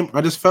good game.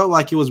 I just felt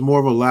like it was more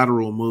of a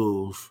lateral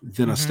move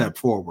than a step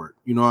forward.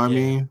 You know what I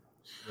mean?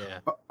 Yeah.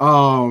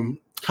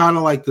 Kind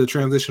of like the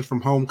transition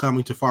from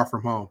Homecoming to Far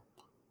From Home.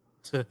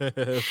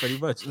 Pretty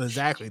much,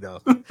 exactly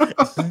though.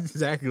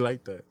 Exactly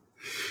like that.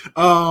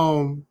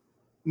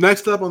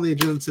 Next up on the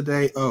agenda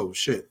today. Oh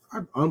shit!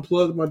 I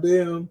unplugged my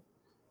damn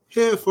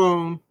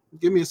headphone.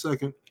 Give me a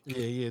second.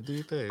 Yeah, do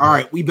your thing. All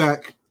right, we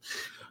back.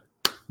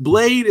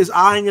 Blade is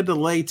eyeing a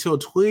delay till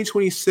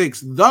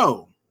 2026,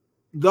 though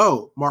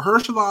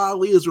Mahershala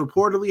Ali is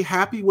reportedly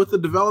happy with the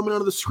development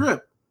of the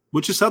script,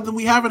 which is something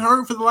we haven't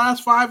heard for the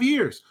last 5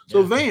 years.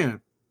 So,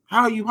 Van,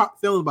 how are you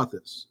feeling about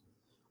this?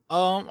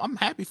 I'm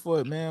happy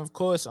for it, man. Of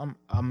course,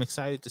 I'm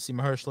excited to see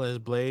Mahershala as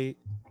Blade.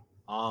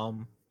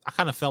 I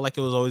kind of felt like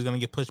it was always going to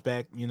get pushed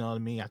back, you know what I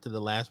mean, after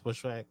the last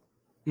pushback,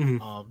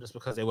 just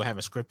because they were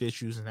having script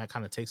issues, and that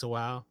kind of takes a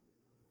while.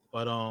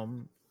 But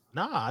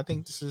I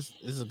think this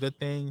is a good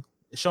thing.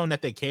 It's showing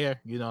that they care.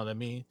 You know what I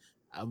mean?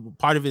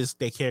 Part of it is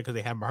they care because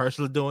they have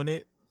Mahershala doing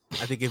it.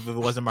 I think if it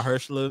wasn't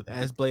Mahershala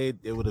as Blade,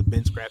 it would have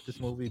been scrapped this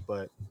movie.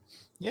 But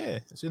yeah,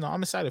 so,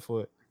 I'm excited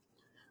for it.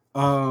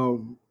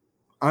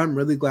 I'm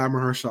really glad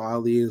Mahershala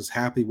Ali is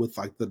happy with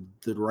like the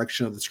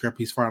direction of the script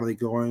he's finally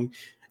going.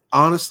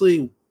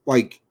 Honestly,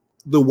 like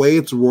the way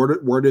it's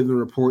worded in the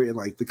report and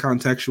like the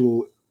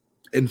contextual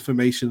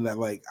information that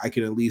like I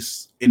can at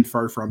least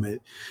infer from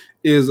it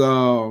is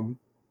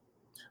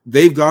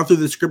they've gone through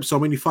the script so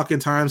many fucking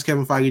times.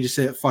 Kevin Feige just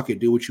said, "Fuck it,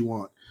 do what you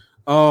want."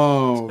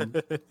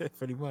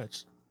 Pretty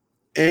much.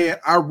 And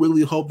I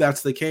really hope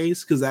that's the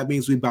case because that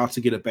means we're about to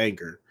get a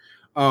banger.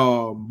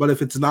 But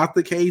if it's not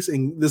the case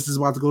and this is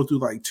about to go through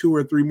like 2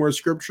 or 3 more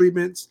script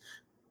treatments,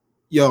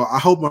 I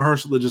hope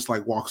Mahershala just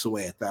like walks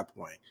away at that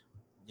point.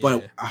 Yeah.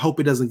 But I hope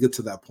it doesn't get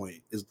to that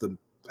point. Is the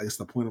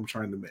point I'm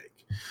trying to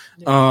make.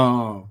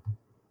 Yeah.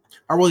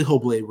 I really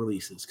hope Blade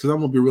releases because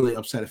I'm gonna be really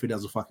upset if it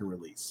doesn't fucking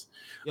release.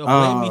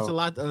 Blade means a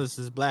lot to us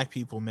as black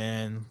people,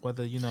 man.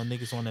 Whether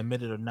niggas want to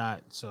admit it or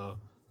not. So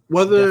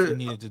whether we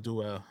definitely needed to do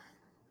well.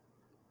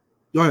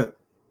 Go ahead.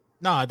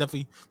 No,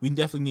 we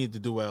definitely needed to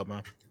do well,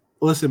 man.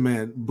 Listen,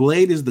 man,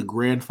 Blade is the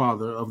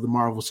grandfather of the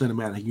Marvel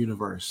Cinematic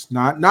Universe.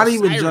 Not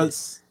even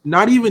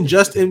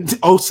just in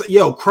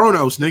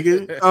Kronos,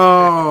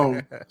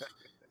 nigga.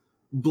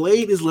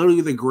 Blade is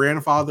literally the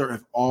grandfather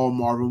of all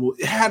Marvel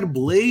movies. Had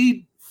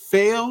Blade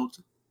failed,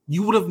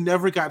 you would have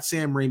never got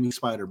Sam Raimi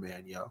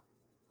Spider-Man, yo.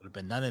 Would have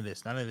been none of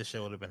this. None of this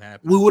shit would have been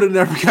happening. We would have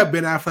never got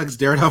Ben Affleck's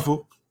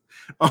Daredevil.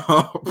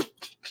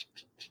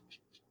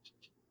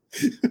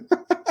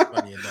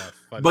 Funny enough.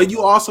 But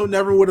you also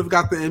never would have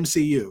got the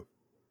MCU.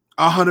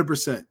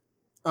 100%.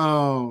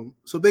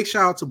 So big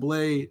shout out to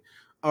Blade.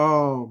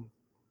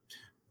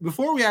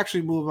 Before we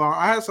actually move on,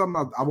 I had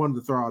something I wanted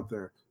to throw out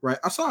there. Right,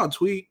 I saw a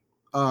tweet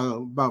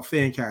about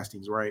fan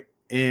castings, right,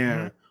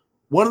 and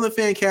one of the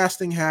fan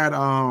casting had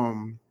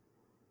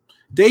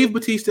Dave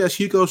Bautista as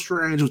Hugo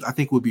Strange, which I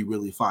think would be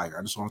really fire.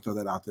 I just want to throw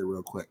that out there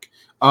real quick.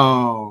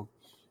 But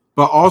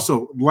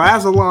also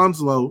Laz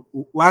Alonso,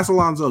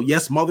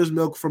 yes, Mother's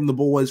Milk from The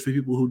Boys for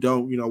people who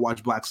don't,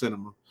 watch Black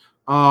cinema.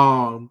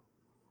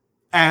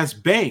 As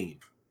Bane,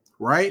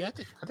 right? Yeah,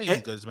 I think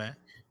he's good, man.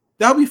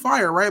 That'll be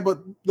fire, right? But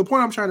the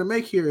point I'm trying to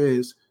make here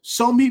is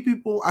so many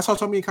people. I saw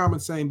so many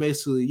comments saying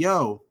basically,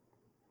 "Yo,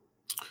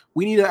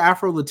 we need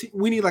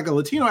we need like a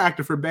Latino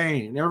actor for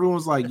Bane." And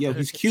everyone's like, "Yo,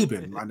 he's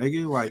Cuban, my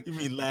nigga." Like, you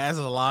mean Laz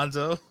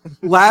Alonso?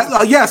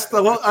 Yes,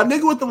 a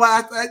nigga with the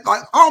last. Like,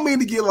 I don't mean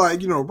to get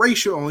like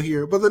racial on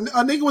here, but a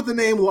nigga with the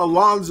name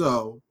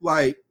Alonso,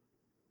 like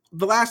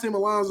the last name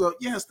Alonso.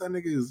 Yes, that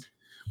nigga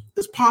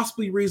is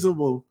possibly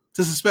reasonable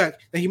to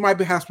suspect that he might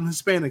be half from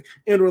Hispanic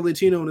and or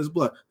Latino in his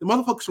blood. The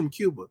motherfucker's from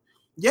Cuba.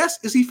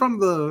 Yes, is he from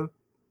the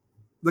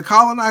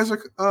colonizer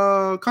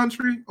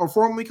country or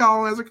formerly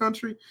colonizer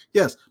country?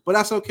 Yes, but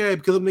that's okay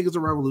because them niggas are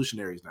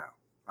revolutionaries now.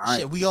 All right,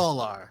 shit, we all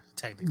are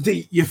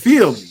technically. You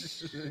feel me?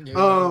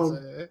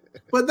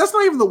 But that's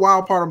not even the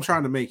wild part I'm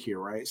trying to make here,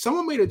 right?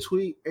 Someone made a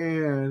tweet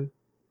and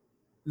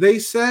they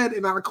said,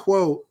 and I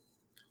quote,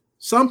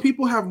 "Some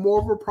people have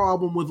more of a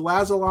problem with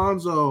Laz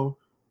Alonso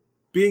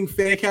being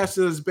fan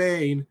casted as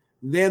Bane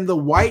than the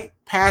white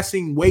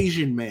passing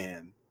Asian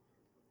man."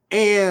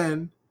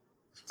 And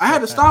I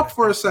had to stop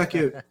for a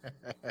second.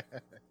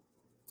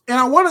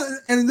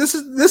 And this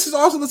is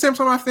also the same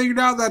time I figured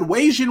out that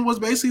Asian was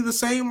basically the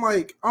same,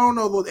 like, I don't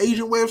know, the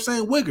Asian way of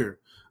saying wigger.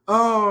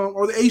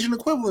 Or the Asian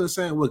equivalent of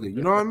saying wigger.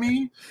 You know what I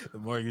mean? The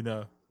more you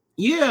know.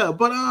 Yeah,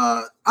 but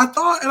I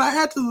thought, and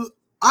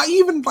I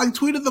even like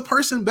tweeted the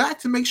person back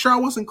to make sure I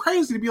wasn't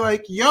crazy, to be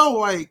like, yo,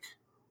 like,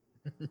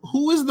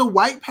 who is the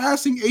white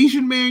passing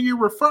Asian man you're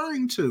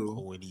referring to?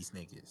 Who are these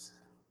niggas?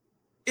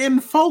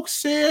 And folks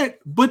said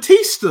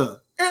Batista.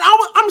 And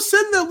I'm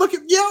sitting there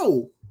looking,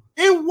 yo,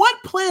 in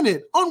what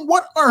planet, on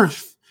what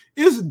earth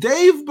is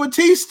Dave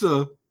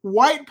Batista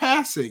white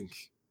passing?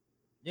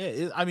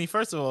 Yeah, I mean,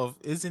 first of all,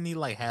 isn't he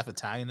like half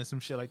Italian or some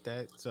shit like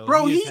that? So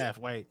bro, he is half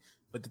white.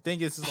 But the thing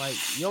is like,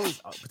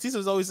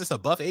 Batista's always just a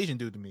buff Asian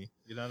dude to me.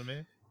 You know what I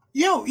mean?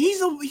 Yo,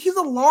 he's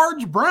a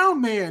large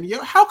brown man.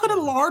 Yo, how could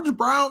a large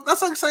brown?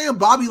 That's like saying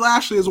Bobby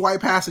Lashley is white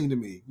passing to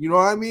me. You know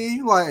what I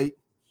mean? Like,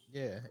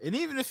 yeah. And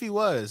even if he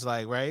was,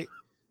 like, right,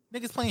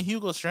 niggas playing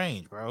Hugo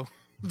Strange, bro.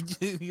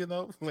 You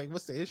know, like,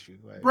 what's the issue,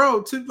 like,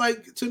 bro?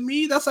 To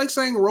me, that's like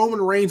saying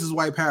Roman Reigns is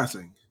white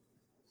passing.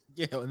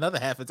 Yeah, another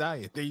half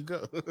Italian. There you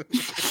go.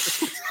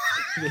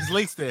 There's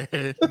links there.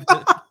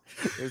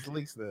 There's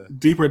links there.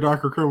 Deeper,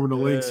 darker criminal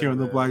links here on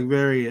the Black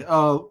Variant.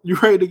 You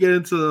ready to get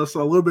into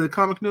a little bit of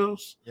comic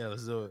news? Yeah,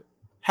 let's do it.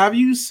 Have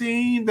you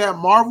seen that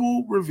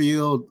Marvel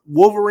revealed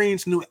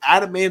Wolverine's new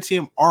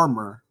adamantium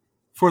armor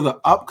for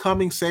the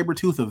upcoming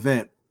Sabretooth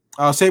event?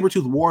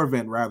 Sabretooth War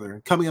event,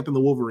 rather, coming up in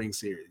the Wolverine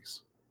series.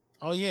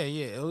 Oh, yeah.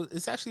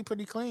 It's actually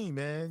pretty clean,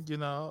 man. You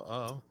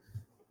know,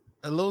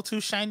 a little too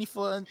shiny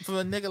for a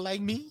nigga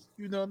like me.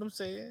 You know what I'm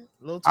saying?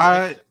 A little too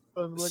extra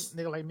for a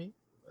nigga like me.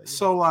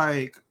 So,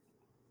 like,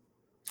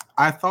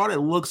 I thought it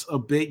looks a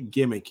bit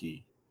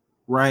gimmicky,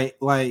 right?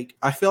 Like,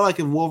 I feel like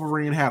if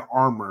Wolverine had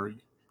armor,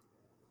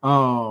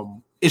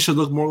 It should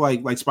look more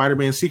like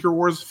Spider-Man Secret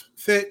Wars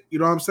fit. You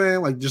know what I'm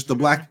saying? Like just the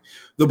black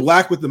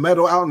with the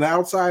metal out on the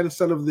outside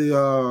instead of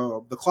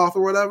the cloth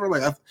or whatever.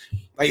 Like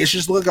it's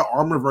just like an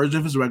armor version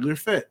of his regular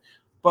fit.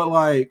 But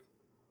like,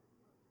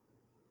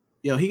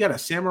 yo, he got a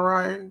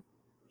samurai.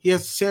 He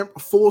has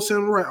full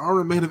samurai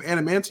armor made of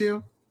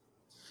adamantium.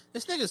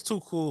 This nigga's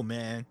too cool,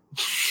 man.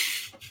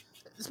 This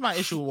is my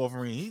issue with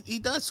Wolverine. He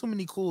does too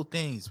many cool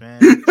things, man.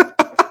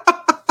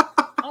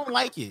 I don't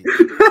like it.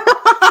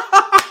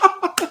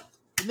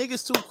 The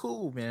nigga's too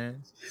cool,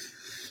 man.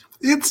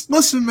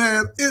 Listen,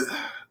 man.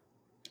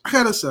 I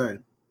gotta say,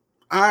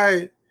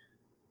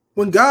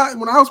 when I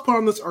was put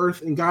on this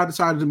earth and God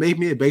decided to make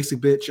me a basic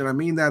bitch, and I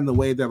mean that in the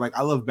way that like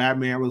I love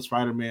Batman, I love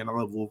Spider-Man, I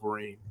love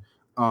Wolverine.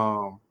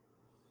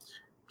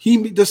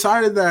 He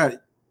decided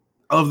that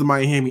I love the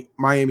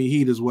Miami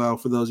Heat as well.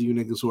 For those of you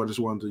niggas who are just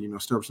wanting to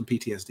stir up some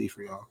PTSD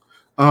for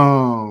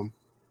y'all.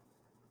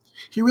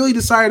 He really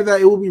decided that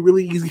it would be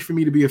really easy for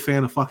me to be a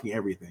fan of fucking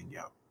everything,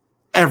 yo.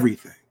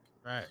 Everything.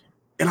 Right.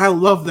 And I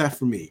love that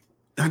for me.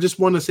 I just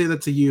want to say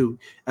that to you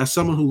as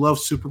someone who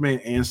loves Superman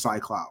and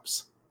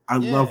Cyclops. I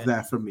love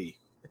that for me.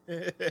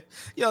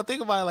 Yo,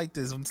 think about it like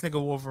this. This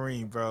nigga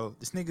Wolverine, bro.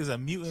 This nigga's a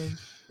mutant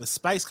with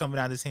spikes coming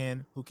out his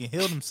hand who can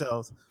heal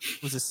themselves,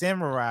 who's a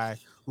samurai,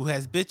 who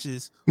has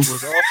bitches, who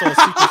is also a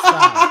secret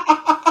spy.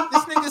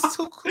 This nigga's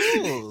too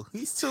cool.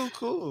 He's too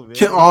cool, man.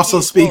 Can also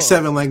speak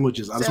 7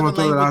 languages. I just want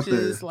to throw that out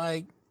there.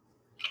 Like,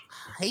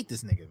 I hate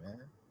this nigga,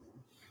 man.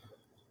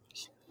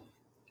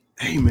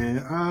 Hey,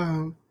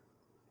 man.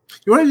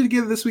 You ready to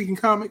get this week in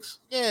comics?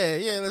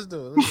 Yeah, let's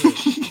do it.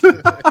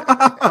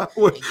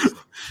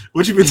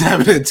 What you been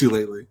tapping into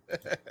lately?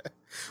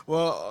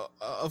 Well,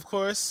 of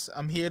course,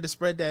 I'm here to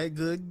spread that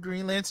good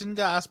Green Lantern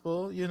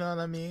gospel. You know what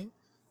I mean?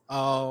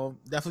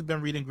 Definitely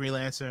been reading Green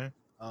Lantern.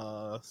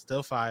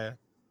 Still fire.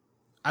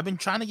 I've been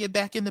trying to get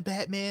back into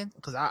Batman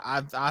because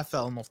I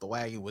fell off the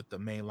wagon with the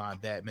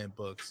mainline Batman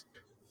books.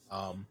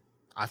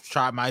 I've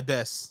tried my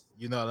best.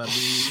 You know what I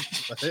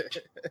mean?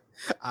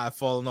 I've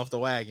fallen off the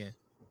wagon.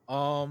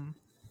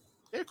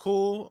 They're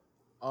cool.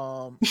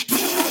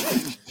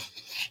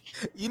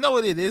 You know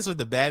what it is with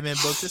the Batman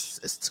books?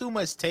 It's too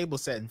much table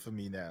setting for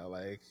me now.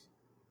 Like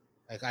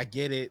I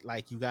get it.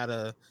 Like you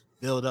gotta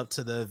build up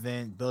to the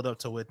event, build up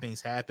to where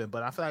things happen.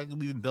 But I feel like we've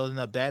been building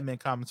up Batman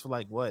comics for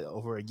like what,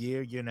 over a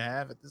year and a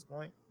half at this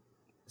point.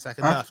 It's like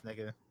enough,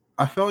 nigga.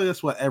 I feel like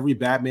that's what every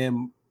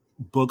Batman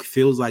book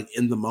feels like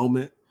in the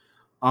moment.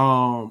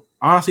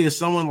 Honestly, as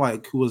someone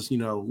like who was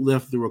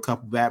lived through a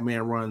couple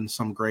Batman runs,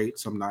 some great,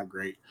 some not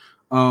great.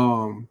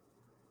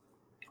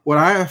 What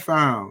I have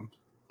found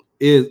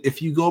is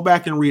if you go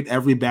back and read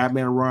every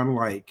Batman run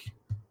like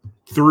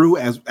through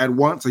at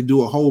once, like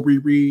do a whole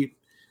reread,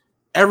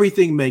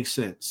 everything makes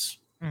sense.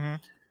 Mm-hmm.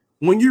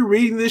 When you're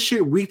reading this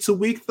shit week to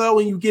week, though,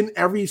 and you get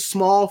every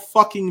small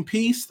fucking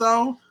piece,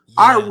 though,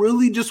 I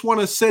really just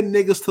want to send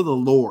niggas to the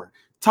Lord.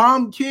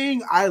 Tom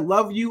King, I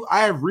love you.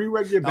 I have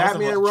reread your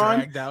Batman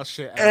run,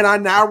 and I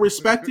now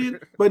respect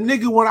it. But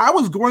nigga, when I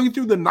was going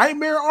through the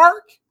Nightmare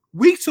arc,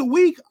 week to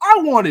week, I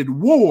wanted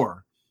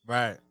war.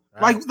 Right.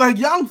 Like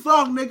Young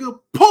Thug, nigga,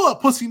 pull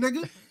up, pussy,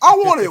 nigga. I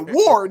wanted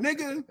war,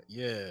 nigga.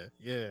 Yeah.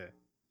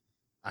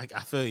 I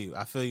feel you.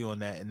 I feel you on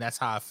that, and that's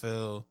how I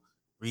feel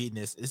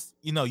reading this. It's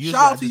usually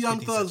shout out to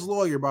Young Thug's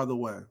lawyer, by the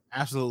way.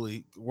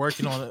 Absolutely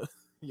working on it.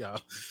 Yo.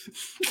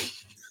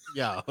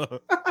 No.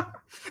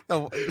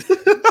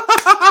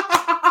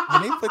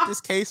 When they put this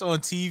case on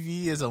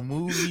TV as a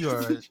movie,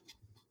 or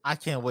I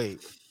can't wait.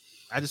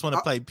 I just want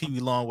to play Pee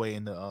Wee Longway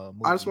in the movie.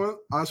 I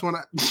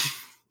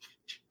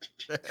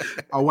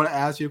want to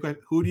ask you a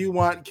question. Who do you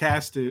want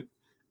casted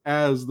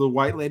as the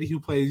white lady who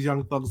plays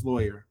Young Thug's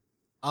lawyer?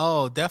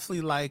 Oh,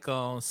 definitely like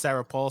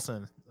Sarah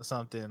Paulson or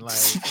something, like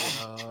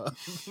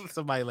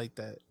somebody like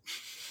that.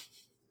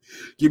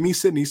 Give me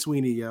Sydney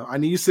Sweeney, yo. I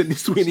need Sydney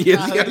Sweeney. She's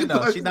not cool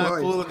enough. She's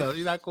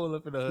not cool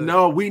enough in the hood.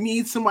 No, we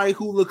need somebody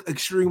who look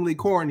extremely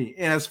corny.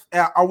 And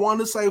I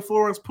want to say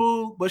Florence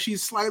Pugh, but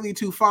she's slightly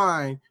too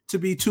fine to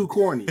be too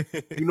corny.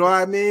 You know what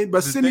I mean?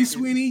 But Sydney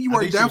Sweeney, you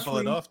are definitely pull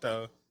it off,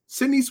 though.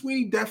 Sydney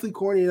Sweeney definitely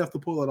corny enough to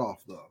pull it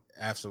off, though.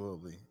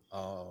 Absolutely.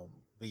 But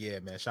yeah,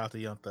 man. Shout out to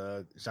Young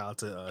Thug. Shout out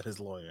to his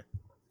lawyer.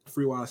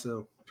 Free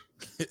YSL.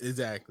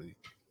 Exactly.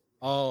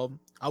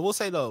 I will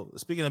say though,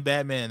 speaking of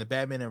Batman, the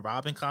Batman and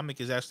Robin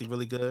comic is actually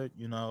really good.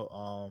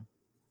 My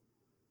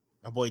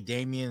boy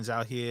Damien's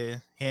out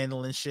here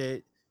handling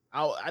shit.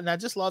 And I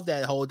just love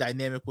that whole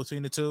dynamic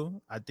between the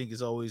two. I think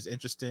it's always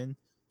interesting.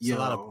 It's a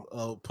lot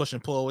of push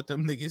and pull with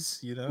them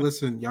niggas,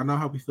 Listen, y'all know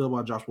how we feel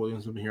about Josh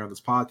Williamson here on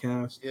this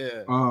podcast.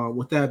 Yeah.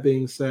 With that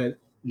being said,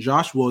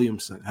 Josh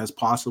Williamson has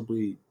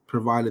possibly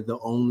provided the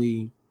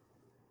only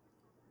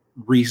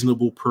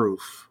reasonable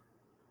proof,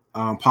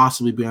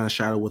 possibly beyond a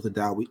shadow of a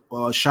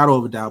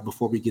doubt,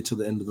 before we get to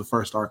the end of the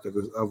first arc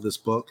of this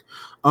book.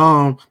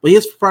 But he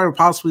has provided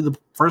possibly the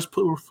first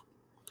proof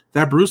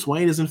that Bruce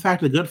Wayne is in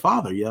fact a good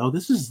father. Yo,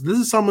 this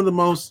is some of the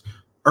most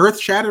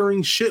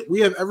earth-shattering shit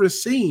we have ever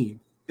seen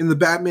in the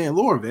Batman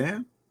lore,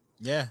 man.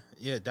 Yeah,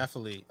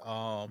 definitely.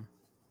 I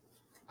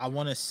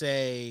want to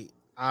say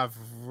I've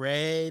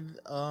read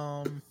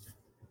a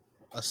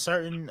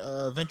certain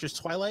Adventures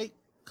Twilight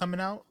coming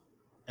out,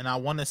 and I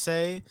want to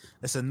say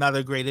it's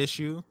another great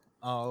issue.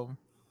 All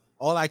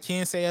I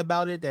can say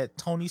about it that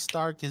Tony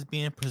Stark is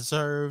being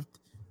preserved,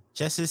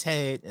 just his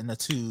head in a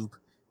tube,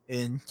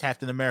 and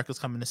Captain America's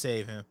coming to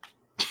save him.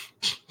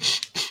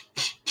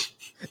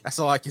 That's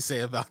all I can say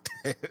about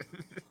that.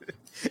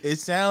 It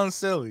sounds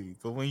silly,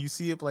 but when you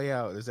see it play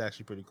out, it's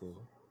actually pretty cool.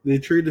 They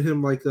treated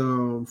him like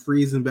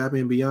Freeze and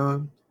Batman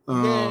Beyond.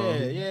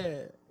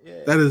 Yeah.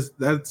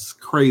 That's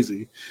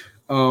crazy.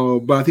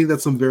 But I think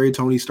that's some very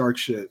Tony Stark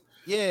shit.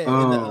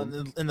 Yeah,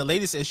 in the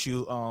latest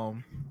issue,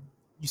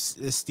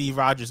 Steve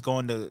Rogers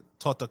going to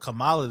talk to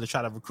Kamala to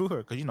try to recruit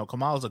her because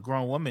Kamala's a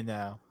grown woman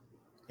now,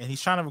 and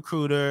he's trying to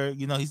recruit her.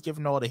 He's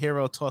giving her all the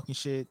hero talking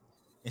shit,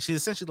 and she's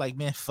essentially like,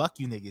 "Man, fuck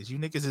you niggas. You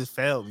niggas has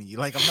failed me.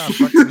 Like I'm not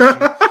fucking with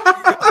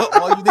you.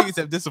 All you niggas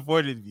have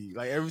disappointed me.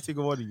 Like every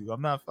single one of you.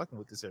 I'm not fucking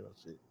with this hero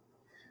shit."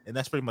 And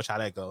that's pretty much how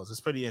that goes. It's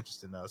pretty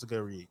interesting though. It's a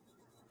good read.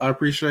 I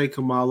appreciate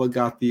Kamala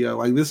got the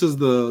this is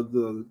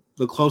the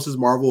closest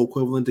Marvel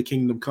equivalent to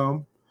Kingdom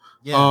Come.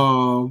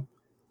 Yeah.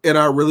 And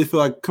I really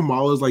feel like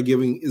Kamala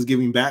is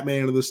giving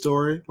Batman to the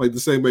story, like the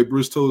same way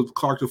Bruce told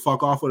Clark to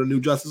fuck off with a new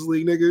Justice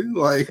League nigga.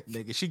 Like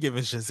nigga, she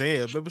giving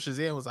Shazam. Remember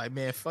Shazam was like,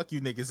 "Man, fuck you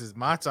niggas, it's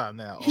my time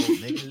now, old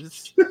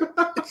niggas.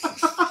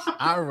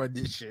 I run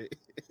this shit."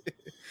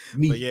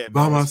 Me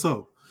by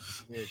myself.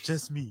 Yeah,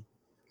 just me.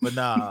 But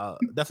nah,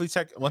 definitely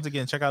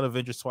check out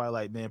Avengers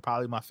Twilight, man.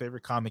 Probably my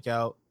favorite comic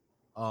out.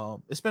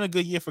 It's been a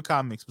good year for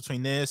comics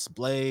between this,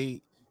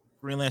 Blade,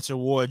 Freelancer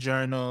War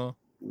Journal.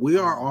 We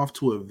are off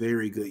to a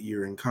very good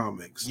year in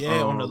comics.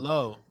 Yeah, on the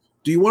low.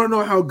 Do you want to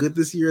know how good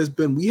this year has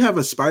been? We have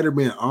a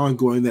Spider-Man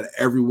ongoing that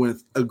everyone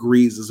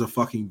agrees is a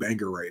fucking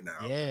banger right now.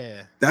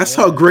 Yeah. That's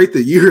how great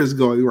the year is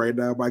going right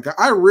now, my God.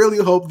 I really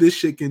hope this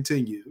shit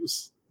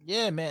continues.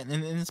 Yeah, man.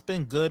 And it's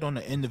been good on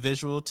the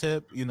individual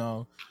tip.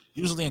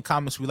 Usually in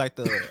comics, we like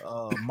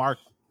to mark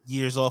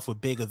years off with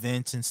big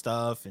events and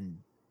stuff and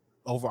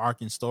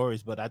overarching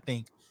stories. But I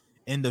think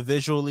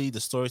individually, the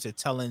stories they're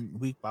telling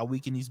week by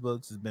week in these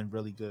books has been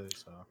really good.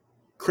 So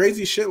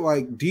crazy shit,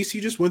 like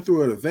DC just went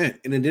through an event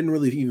and it didn't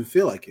really even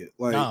feel like it.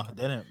 Like no, it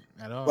didn't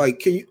at all.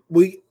 Like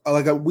we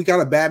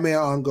got a Batman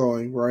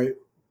ongoing, right?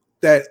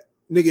 That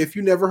nigga, if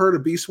you never heard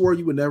of Beast War,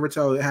 you would never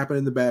tell it happened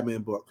in the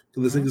Batman book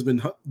because this nigga's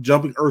been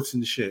jumping Earths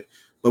and shit.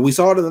 But we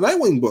saw it in the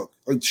Nightwing book.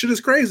 Like shit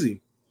is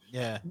crazy.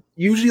 Yeah.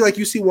 Usually, like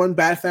you see one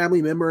Bat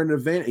family member in an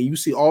event, and you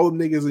see all the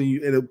niggas,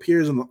 and it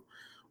appears in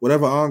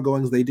whatever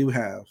ongoings they do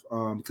have.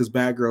 Because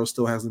Batgirl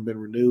still hasn't been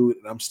renewed,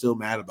 and I'm still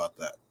mad about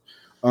that.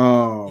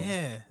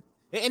 Yeah,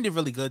 it ended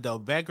really good though.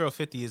 Batgirl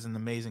 50 is an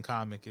amazing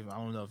comic. I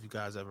don't know if you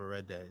guys ever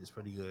read that. It's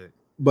pretty good.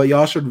 But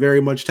y'all should very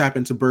much tap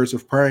into Birds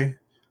of Prey.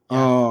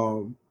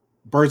 Yeah.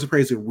 Birds of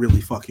Prey is a really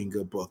fucking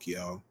good book,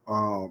 yo.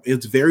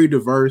 It's very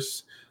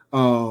diverse.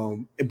 But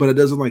it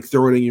doesn't like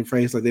throw it in your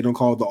face. Like they don't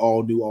call it the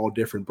all new, all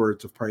different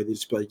Birds of Prey. They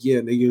just be like, yeah,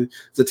 nigga,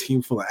 it's a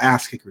team full of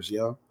ass kickers,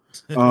 yo.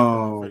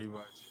 Pretty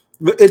much.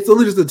 It's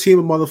literally just a team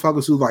of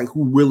motherfuckers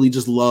who really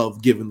just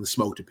love giving the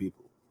smoke to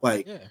people.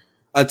 Like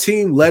a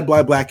team led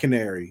by Black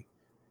Canary,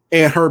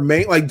 and her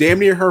main, damn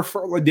near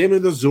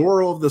the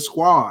Zorro of the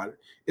squad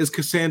is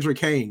Cassandra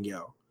Cain,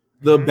 yo,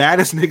 the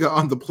baddest nigga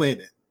on the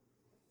planet.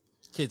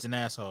 Kid's an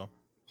asshole.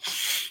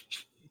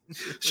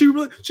 She's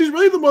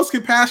really the most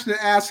compassionate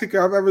ass kicker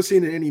I've ever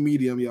seen in any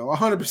medium, yo.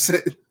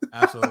 100%.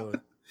 Absolutely.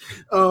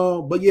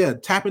 But yeah,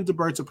 tap into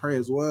Birds of Prey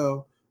as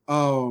well.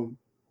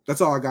 That's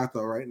all I got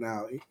though right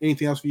now.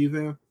 Anything else for you,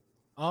 Van?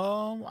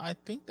 I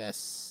think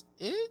that's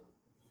it.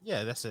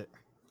 Yeah, that's it.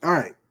 All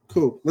right,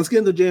 cool. Let's get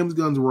into James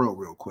Gunn's world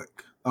real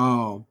quick.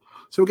 So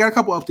we got a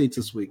couple updates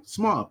this week.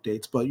 Small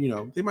updates, but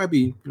they might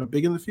be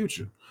big in the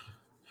future.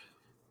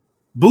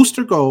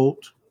 Booster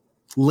Gold,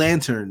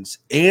 Lanterns,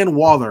 and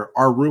Waller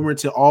are rumored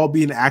to all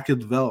be in active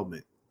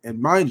development. And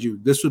mind you,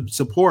 this would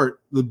support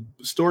the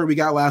story we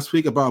got last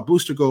week about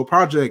Booster Gold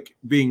Project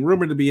being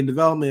rumored to be in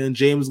development and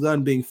James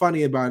Gunn being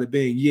funny about it,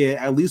 being, yeah,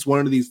 at least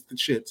one of these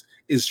shits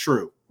is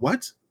true.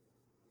 What?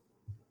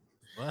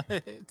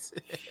 That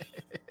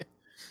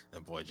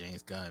boy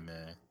James Gunn,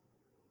 man.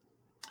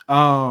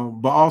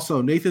 But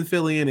also Nathan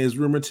Fillion is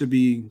rumored to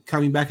be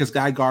coming back as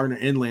Guy Gardner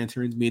in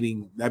Lanterns,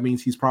 meaning that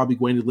means he's probably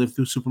going to live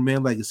through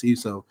Superman Legacy.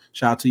 So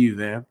shout out to you,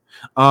 Van.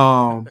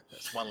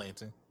 That's one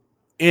Lantern.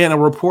 And a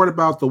report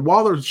about the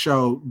Waller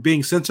show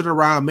being centered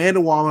around Amanda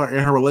Waller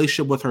and her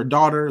relationship with her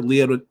daughter,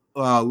 Leoto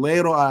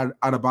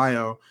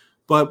Adebayo.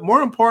 But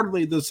more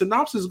importantly, the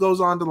synopsis goes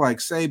on to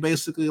say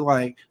basically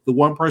the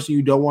one person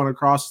you don't want to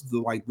cross is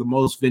the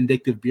most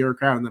vindictive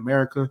bureaucrat in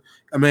America,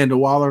 Amanda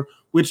Waller,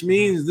 which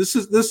means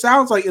this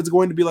sounds like it's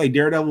going to be like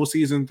Daredevil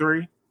season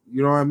 3.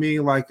 You know what I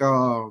mean? Like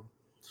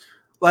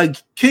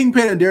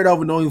Kingpin and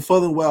Daredevil knowing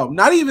full and well,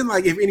 not even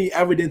if any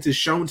evidence is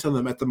shown to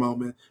them at the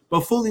moment,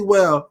 but fully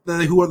well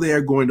that who are they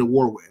are going to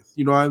war with.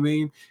 You know what I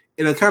mean?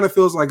 And it kind of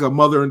feels like a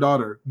mother and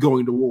daughter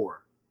going to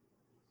war.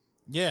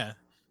 Yeah.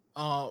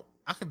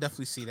 I can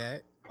definitely see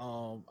that.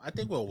 I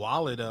think with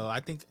Waller though, I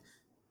think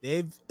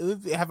they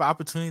have an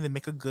opportunity to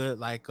make a good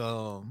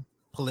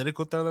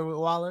political thriller with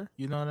Waller.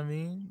 You know what I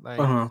mean? Like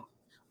Uh-huh.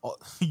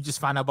 you just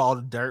find out about all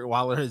the dirt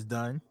Waller has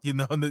done. You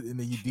know, in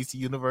the DC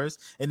universe,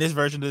 in this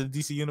version of the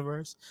DC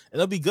universe, and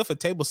it'll be good for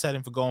table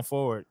setting for going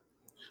forward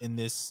in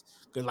this.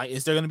 Like,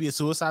 is there going to be a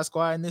Suicide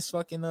Squad in this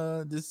fucking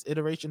this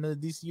iteration of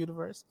the DC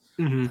universe?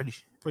 Mm-hmm.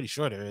 Pretty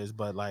sure there is,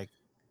 but like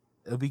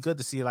it'll be good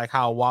to see like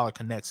how Waller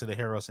connects to the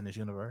heroes in this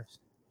universe.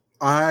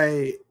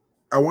 I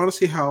want to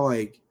see how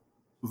like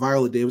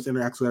Viola Davis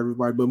interacts with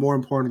everybody, but more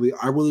importantly,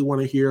 I really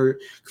want to hear,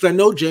 because I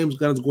know James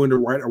Gunn is going to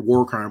write a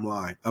war crime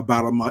line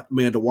about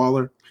Amanda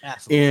Waller.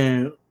 Absolutely.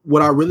 And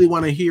what I really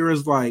want to hear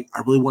is like,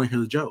 I really want to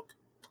hear the joke.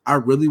 I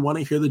really want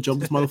to hear the joke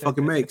this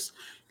motherfucker makes.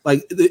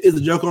 Like, is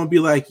the joke gonna be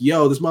like,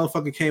 yo, this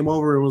motherfucker came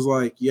over and was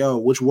like, yo,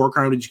 which war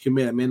crime did you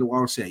commit? Amanda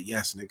Waller said,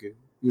 yes, nigga.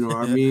 You know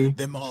what I mean?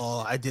 Them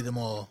all. I did them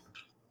all.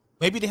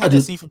 Maybe they had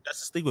that scene from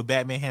Justice League with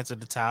Batman hands her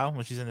the towel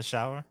when she's in the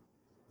shower.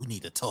 We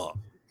need to talk.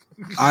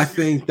 I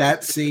think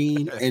that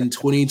scene in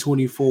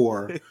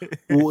 2024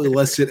 will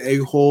elicit a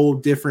whole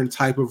different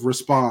type of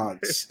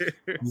response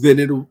than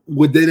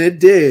it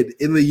did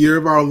in the year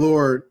of our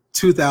Lord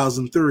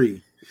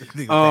 2003. We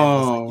need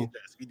to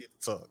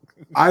talk.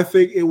 I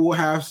think it will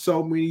have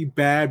so many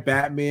bad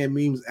Batman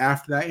memes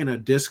after that in a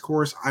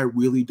discourse I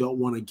really don't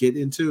want to get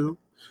into.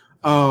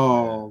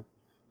 But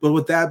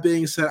with that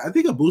being said, I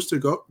think a Booster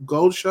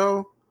Gold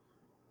show,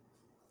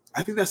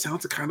 I think that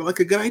sounds kind of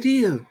like a good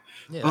idea.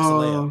 Yeah, that's a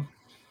layup.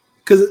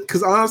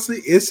 Because honestly,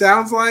 it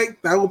sounds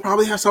like that will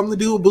probably have something to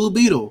do with Blue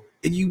Beetle.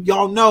 And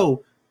y'all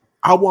know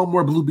I want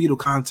more Blue Beetle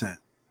content.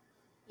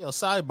 Yo,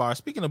 sidebar,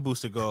 speaking of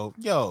Booster Gold,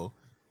 yo,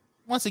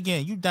 once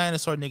again, you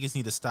dinosaur niggas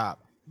need to stop.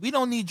 We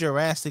don't need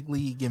Jurassic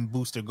League and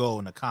Booster Gold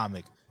in the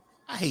comic.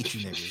 I hate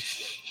you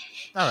niggas.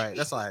 All right,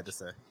 that's all I had to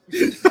say.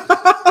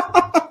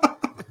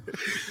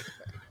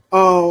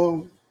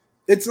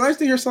 It's nice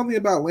to hear something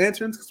about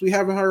Lanterns because we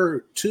haven't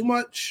heard too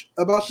much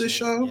about this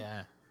show.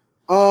 Yeah.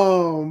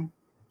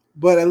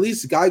 But at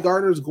least Guy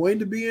Gardner is going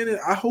to be in it.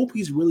 I hope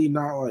he's really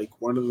not like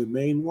one of the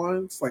main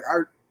ones. Like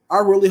I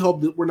really hope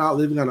that we're not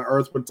living on an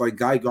earth where it's like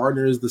Guy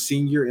Gardner is the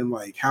senior and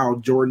like Hal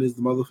Jordan is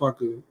the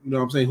motherfucker. You know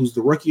what I'm saying? Who's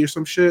the rookie or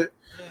some shit.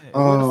 Yeah,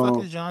 where the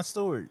fuck is John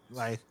Stewart?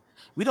 Like,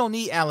 we don't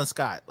need Alan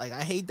Scott. Like,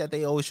 I hate that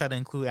they always try to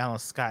include Alan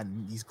Scott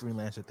in these Green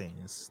Lantern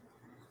things.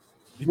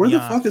 Where the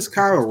fuck is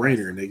Kyle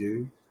Rayner,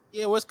 nigga?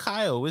 Yeah, where's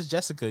Kyle? Where's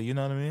Jessica? You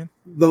know what I mean?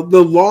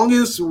 The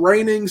longest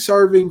reigning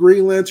serving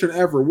Green Lantern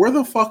ever. Where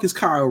the fuck is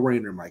Kyle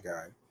Rayner, my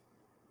guy?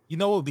 You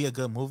know what would be a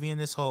good movie in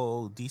this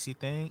whole DC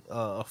thing?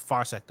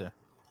 Far Sector.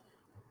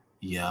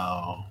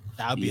 Yo.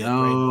 That would be a great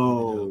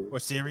movie. Or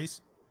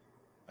series.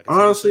 Like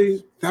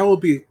honestly, that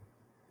would be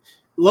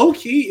low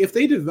key if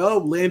they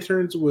develop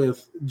Lanterns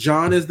with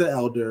John as the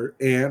elder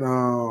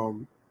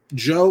and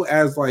Joe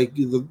as like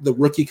the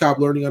rookie cop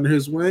learning under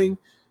his wing.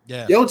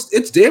 Yeah, yo,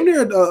 it's damn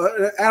near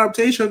an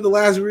adaptation of the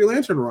last Green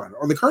Lantern run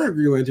or the current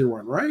Green Lantern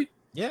run, right?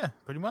 Yeah,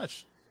 pretty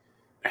much.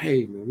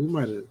 Hey man, we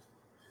might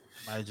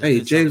have.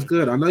 Hey James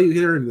Good, I know you're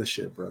hearing this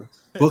shit, bro.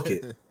 Book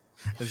it.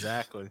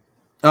 Exactly.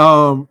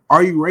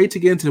 Are you ready to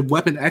get into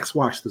Weapon X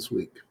watch this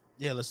week?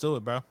 Yeah, let's do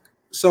it, bro.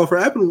 So for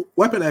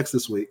Weapon X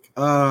this week,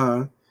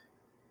 well,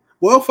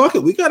 fuck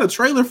it, we got a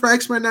trailer for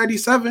X-Men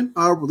 97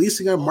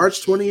 releasing on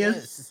March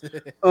 20th. Yes.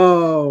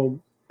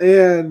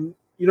 And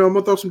you know, I'm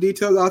gonna throw some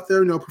details out there.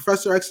 You know,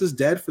 Professor X is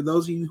dead. For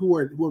those of you who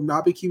have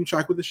not been keeping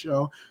track with the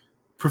show,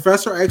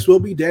 Professor X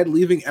will be dead,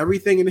 leaving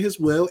everything in his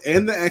will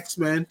and the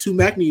X-Men to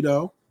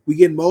Magneto. We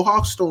get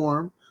Mohawk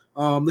Storm.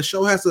 The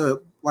show has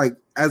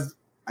as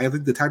I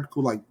think the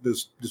technical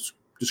this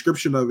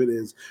description of it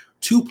is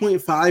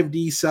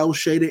 2.5D cell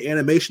shaded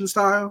animation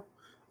style.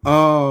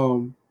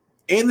 And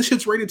the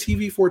shit's rated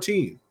TV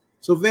 14.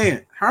 So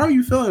Van, how are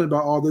you feeling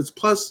about all this?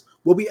 Plus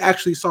what we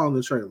actually saw in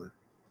the trailer.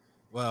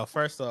 Well,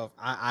 first off,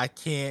 I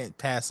can't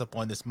pass up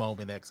on this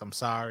moment, X. I'm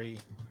sorry.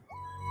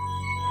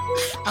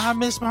 I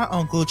miss my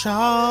Uncle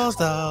Charles,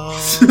 though.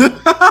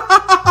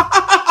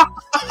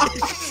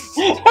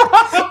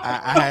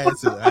 I had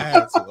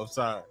to. I'm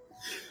sorry.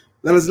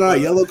 That is not a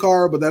yellow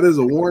card, but that is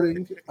a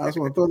warning. I just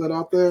want to throw that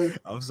out there.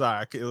 I'm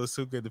sorry. It was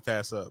too good to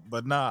pass up.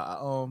 But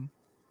nah,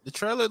 the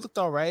trailer looked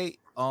all right.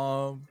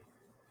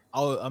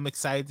 I'm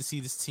excited to see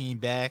this team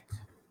back.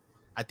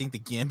 I think the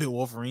Gambit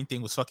Wolverine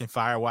thing was fucking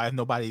fire. Why have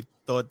nobody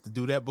thought to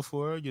do that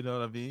before? You know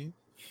what I mean?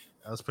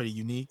 That was pretty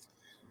unique.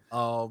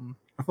 I feel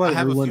like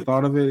everyone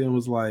thought of it and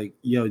was like,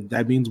 yo,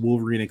 that means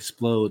Wolverine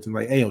explodes. And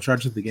like, hey, yo,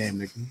 charge up the game,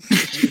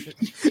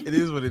 nigga. It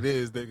is what it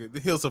is, nigga.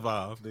 He'll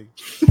survive, nigga.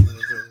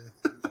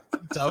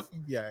 Tough,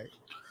 yeah.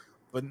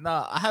 But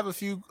nah, I have a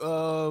few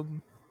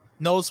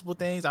noticeable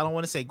things. I don't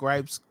want to say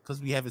gripes because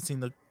we haven't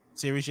seen the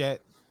series yet.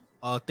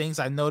 Things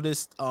I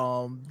noticed,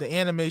 the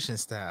animation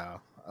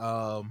style.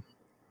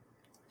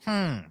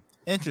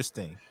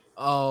 Interesting.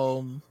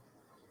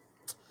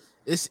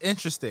 It's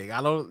interesting.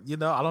 I don't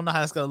know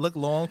how it's gonna look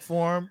long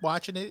form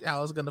watching it,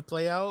 how it's gonna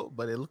play out,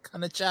 but it looked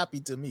kind of choppy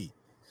to me.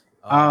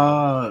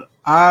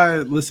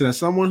 I listen, as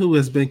someone who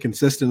has been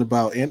consistent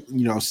about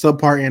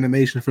subpar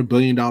animation for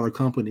billion-dollar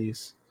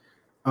companies.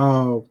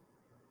 How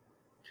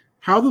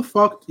the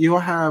fuck you'll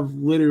have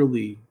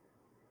literally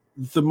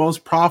the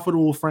most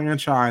profitable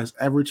franchise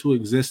ever to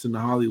exist in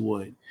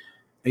Hollywood,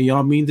 and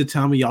y'all mean to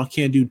tell me y'all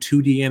can't do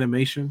 2D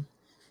animation?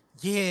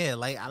 Yeah,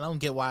 like I don't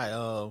get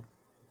why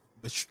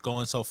it's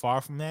going so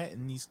far from that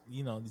and these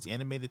these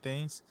animated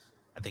things.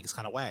 I think it's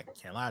kind of whack.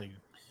 Can't lie to you.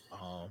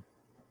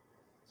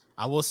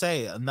 I will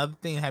say another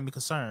thing that had me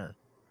concerned: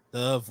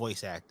 the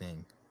voice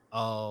acting.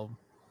 Ooh,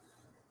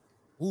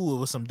 it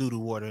was some doo-doo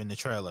water in the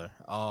trailer.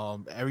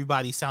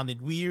 Everybody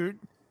sounded weird.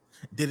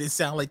 Didn't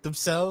sound like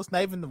themselves.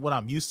 Not even what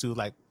I'm used to.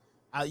 Like,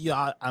 I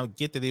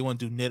get that they want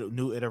to do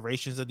new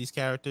iterations of these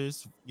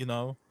characters,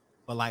 but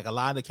like a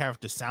lot of the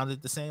characters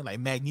sounded the same. Like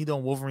Magneto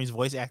and Wolverine's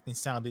voice acting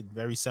sounded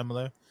very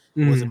similar.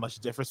 There wasn't much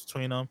difference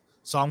between them.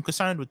 So I'm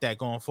concerned with that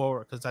going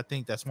forward because I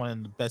think that's one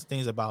of the best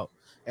things about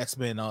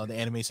X-Men, the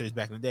anime series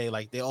back in the day.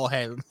 Like they all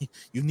had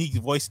unique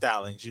voice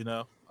stylings,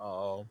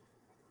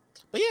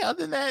 But yeah,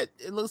 other than that,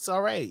 it looks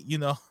all right.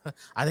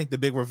 I think the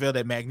big reveal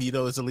that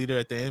Magneto is the leader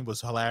at the end was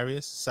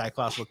hilarious.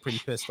 Cyclops looked pretty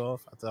pissed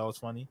off. I thought it was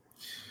funny.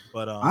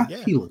 But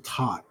yeah, he looked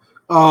hot.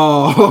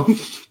 What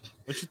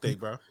you think,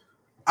 bro?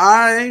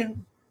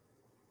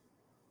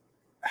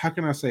 How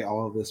can I say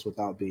all of this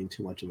without being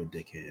too much of a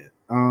dickhead?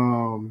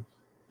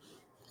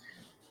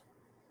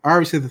 I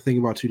already said the thing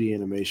about 2D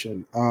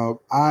animation.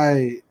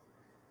 I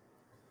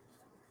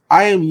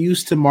am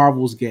used to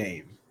Marvel's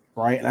game,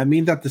 right? And I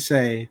mean that to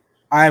say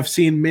I have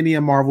seen many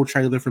a Marvel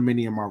trailer for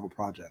many a Marvel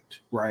project,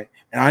 right?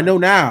 And I know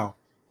now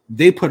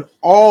they put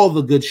all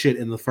the good shit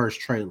in the first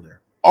trailer.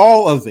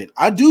 All of it.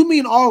 I do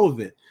mean all of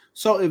it.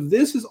 So if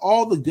this is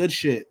all the good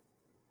shit,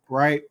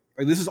 right?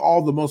 Like this is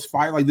all the most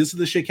fire. Like this is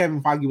the shit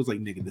Kevin Feige was like,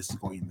 nigga, this is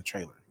going in the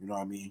trailer. You know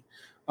what I mean?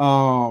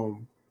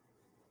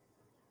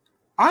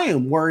 I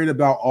am worried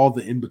about all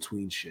the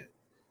in-between shit.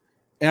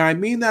 And I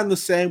mean that in the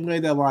same way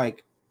that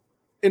like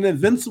an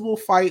Invincible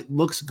fight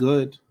looks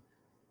good.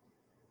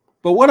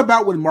 But what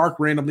about when Mark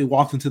randomly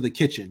walked into the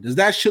kitchen? Does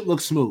that shit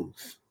look smooth?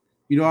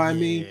 You know what I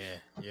mean?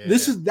 Yeah.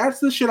 That's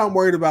the shit I'm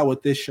worried about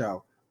with this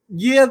show.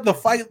 Yeah, the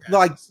fight,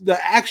 like the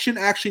action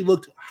actually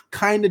looked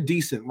kind of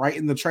decent, right,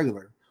 in the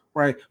trailer,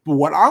 right? But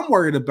what I'm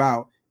worried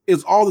about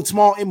is all the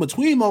small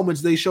in-between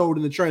moments they showed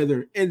in the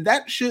trailer, and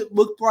that shit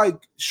looked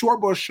like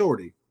Short Bus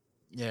Shorty.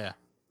 Yeah.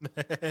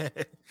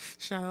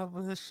 Short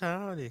Bus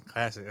Shorty.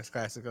 Classic. That's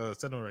classic. Oh,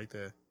 it's right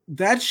there.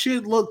 That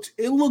shit looked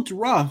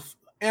rough.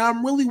 And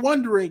I'm really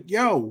wondering,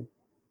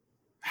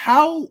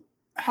 how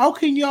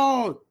can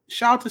y'all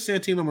shout out to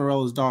Santino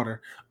Marella's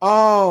daughter?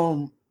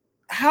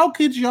 How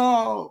could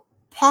y'all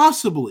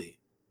possibly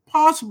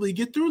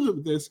get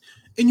through this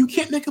and you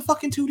can't make a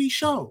fucking 2D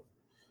show?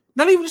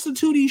 Not even just a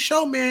 2D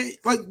show, man.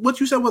 Like what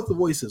you said with the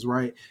voices,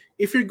 right?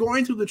 If you're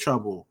going through the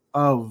trouble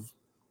of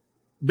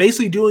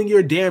basically doing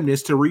your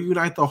damnness to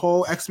reunite the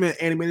whole X-Men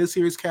animated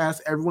series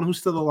cast, everyone who's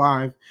still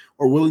alive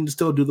or willing to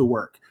still do the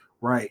work,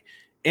 right?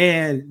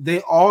 And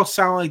they all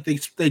sound like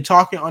they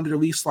talking under at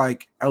least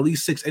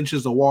 6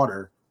 inches of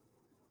water.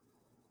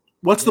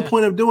 What's the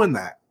point of doing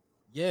that?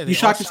 Yeah, you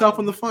shot yourself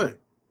in the foot.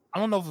 I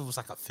don't know if it was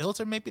like a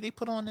filter maybe they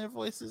put on their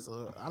voices,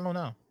 or I don't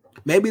know.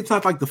 Maybe it's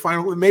not like the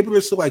final. Maybe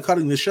they're still like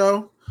cutting the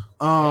show.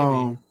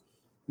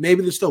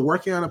 Maybe they're still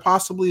working on it,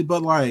 possibly.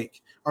 But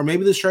like, or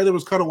maybe this trailer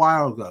was cut a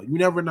while ago. You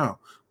never know.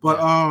 But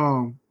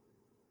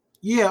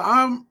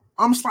yeah,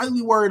 I'm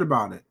slightly worried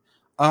about it.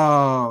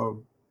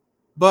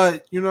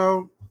 But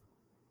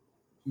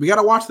we got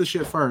to watch this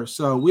shit first.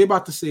 So we're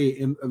about to see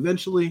it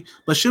eventually.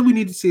 But shit we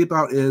need to see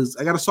about is,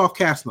 I got a soft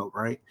cast note,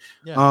 right?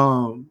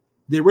 Yeah.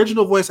 The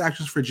original voice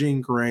actress for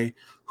Jean Grey,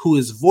 who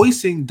is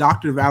voicing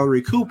Dr.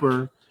 Valerie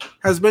Cooper,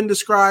 has been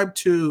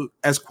described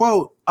as,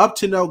 quote, up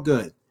to no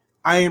good.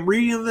 I am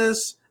reading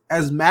this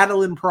as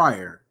Madeline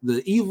Pryor,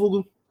 the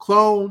evil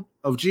clone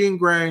of Jean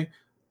Grey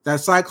that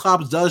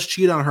Cyclops does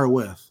cheat on her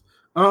with.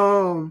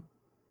 Van,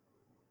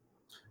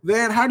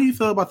 how do you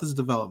feel about this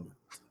development?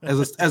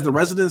 As the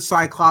resident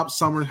Cyclops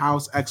Summer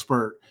House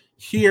expert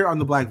here on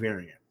the Black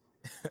Variant.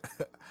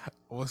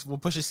 We'll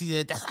push a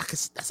see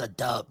that's a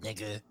dub,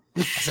 nigga.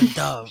 That's a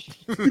dub.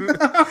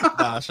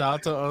 Shout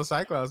out to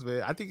Cyclops,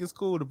 man. I think it's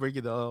cool to bring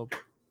in the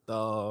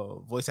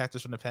voice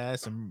actors from the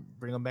past and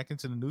bring them back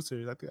into the new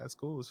series. I think that's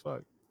cool as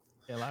fuck.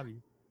 Can't lie to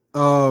you.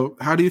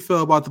 How do you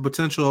feel about the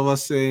potential of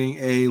us seeing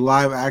a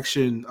live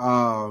action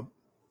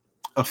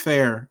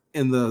affair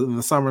in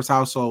the Summers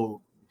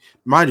household?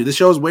 Mind you, this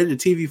show is rated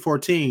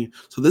TV-14,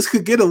 so this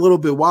could get a little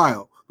bit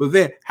wild. But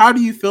then, how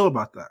do you feel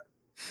about that?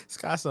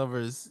 Scott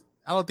Summers,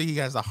 I don't think he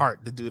has the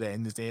heart to do that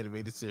in this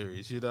animated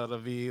series. You know what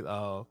I mean?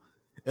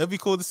 It'll be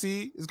cool to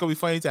see. It's gonna be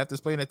funny to have to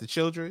explain that to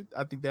children.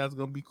 I think that's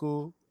gonna be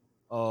cool.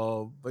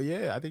 But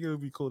yeah, I think it'll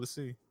be cool to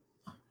see.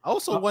 I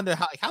also wonder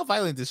how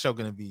violent this show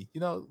gonna be.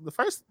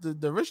 The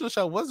original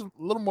show was a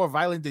little more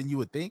violent than you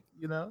would think.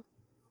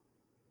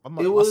 My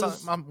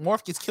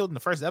Morph gets killed in the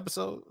first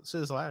episode.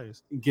 Shit is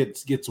hilarious.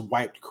 Gets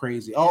wiped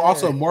crazy. Oh,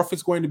 also Morph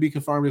is going to be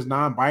confirmed as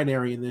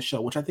non-binary in this show,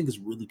 which I think is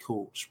really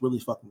cool. It's really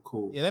fucking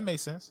cool. Yeah, that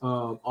makes sense.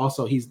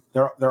 Also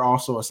they're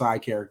also a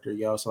side character,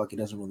 so like it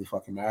doesn't really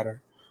fucking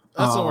matter.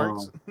 That's what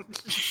works.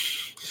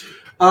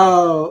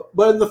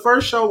 But in the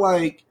first show,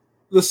 like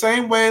the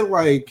same way,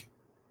 like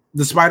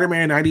the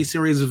Spider-Man 90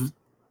 series have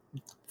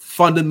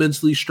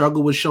fundamentally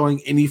struggled with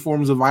showing any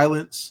forms of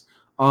violence.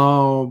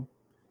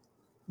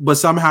 But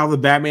somehow the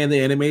Batman the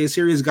animated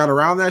series got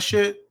around that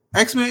shit.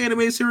 X-Men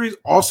animated series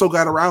also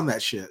got around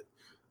that shit.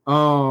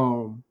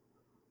 And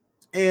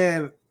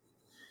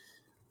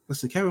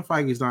listen, Kevin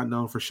Feige is not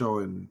known for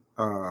showing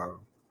a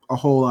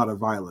whole lot of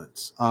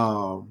violence.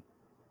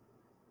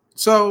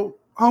 So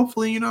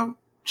hopefully,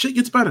 shit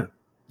gets better.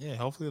 Yeah,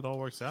 hopefully it all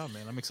works out,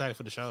 man. I'm excited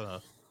for the show,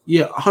 though.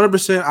 Yeah,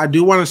 100%. I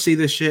do want to see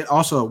this shit.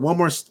 Also, one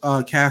more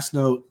cast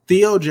note: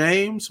 Theo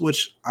James,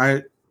 which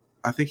I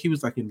think he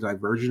was like in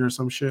Divergent or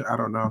some shit. I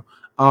don't know.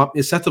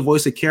 Is set to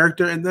voice a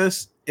character in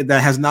this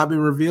that has not been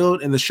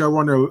revealed. And the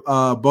showrunner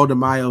Bo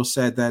DeMaio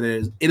said that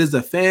it is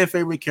a fan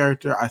favorite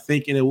character. I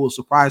think, and it will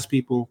surprise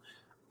people.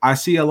 I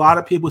see a lot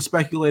of people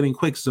speculating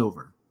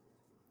Quicksilver.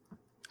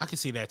 I can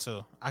see that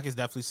too. I can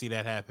definitely see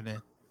that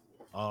happening.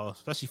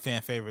 Especially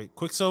fan favorite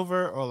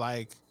Quicksilver or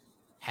like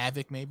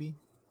Havoc, maybe.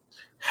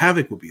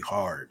 Havoc would be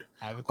hard.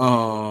 Havoc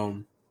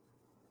and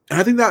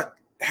I think that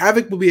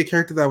Havoc would be a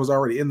character that was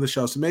already in the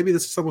show. So maybe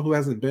this is someone who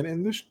hasn't been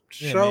in this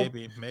show.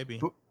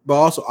 Maybe. But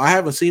also, I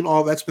haven't seen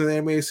all of X-Men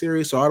animated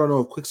series, so I don't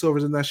know if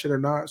Quicksilver's in that shit or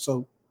not.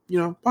 So,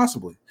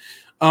 possibly.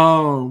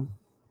 Are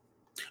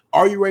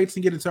you ready to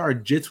get into our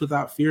Jits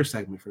Without Fear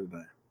segment for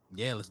today?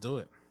 Yeah, let's do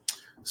it.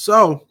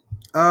 So,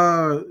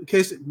 in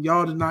case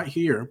y'all did not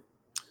hear,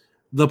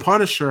 The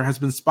Punisher has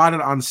been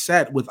spotted on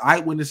set with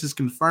eyewitnesses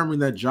confirming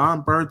that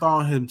Jon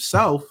Bernthal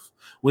himself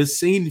was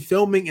seen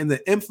filming in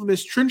the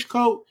infamous trench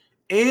coat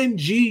and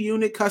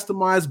G-Unit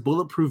customized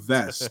bulletproof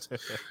vest.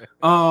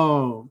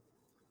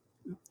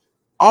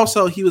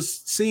 Also, he was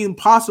seen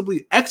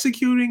possibly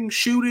executing,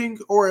 shooting,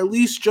 or at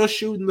least just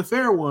shooting the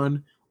fair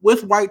one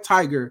with White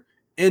Tiger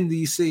in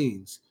these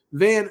scenes.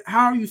 Van,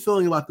 how are you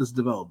feeling about this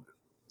development?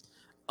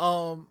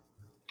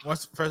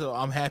 First of all,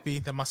 I'm happy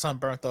that my son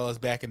Bernthal is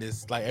back in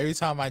this. Like every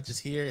time I just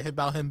hear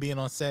about him being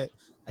on set,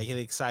 I get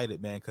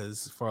excited, man.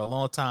 Because for a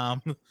long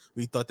time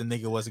we thought the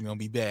nigga wasn't gonna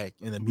be back.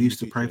 We used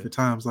to pray for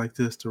times like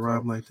this to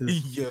rhyme like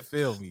this. You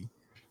feel me?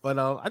 But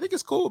I think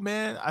it's cool,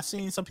 man. I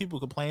seen some people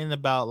complaining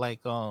about like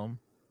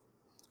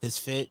his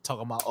fit,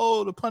 talking about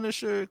the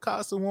Punisher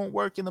costume won't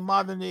work in the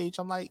modern age.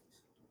 I'm like,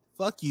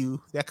 fuck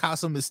you. That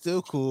costume is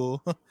still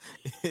cool.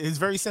 It's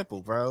very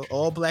simple, bro.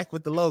 All black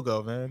with the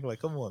logo, man. Like,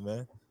 come on,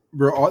 man.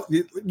 Bro,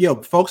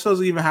 folks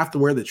doesn't even have to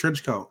wear the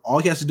trench coat. All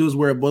he has to do is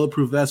wear a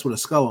bulletproof vest with a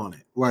skull on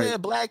it. Like, yeah,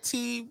 black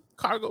tee,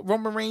 cargo,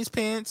 Roman Reigns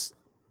pants,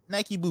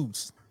 Nike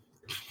boots,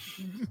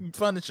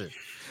 Punisher.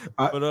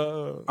 I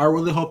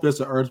really hope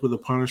there's an Earth where the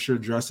Punisher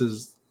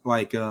dresses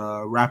like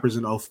rappers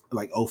in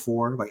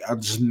 04, like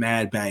I'm just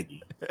mad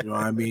baggy. You know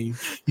what I mean?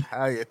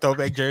 Oh yeah,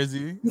 throwback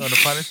jersey on the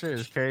Punisher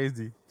is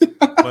crazy.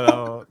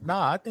 But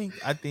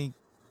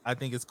I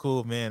think it's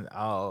cool, man.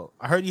 I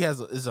heard he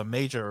is a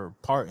major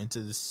part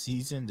into the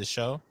season, the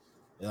show.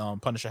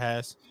 Punisher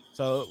has.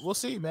 So we'll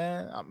see,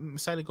 man. I'm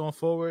excited going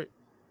forward.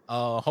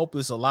 Hope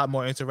there's a lot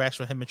more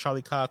interaction with him and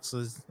Charlie Cox.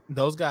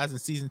 Those guys in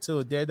season 2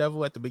 of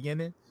Daredevil at the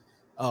beginning.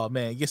 Oh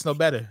man, it gets no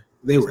better.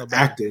 They were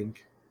acting.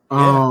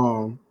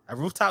 Yeah. A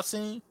rooftop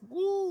scene.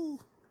 Woo.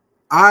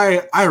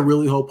 I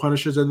really hope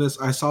Punisher's in this.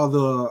 I saw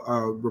the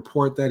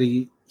report that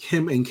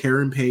him and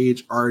Karen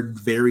Page are at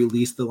very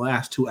least the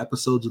last 2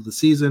 episodes of the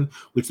season,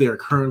 which they are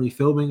currently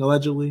filming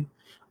allegedly.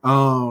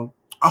 I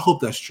hope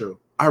that's true.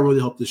 I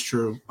really hope that's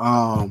true.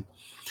 But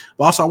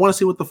also I want to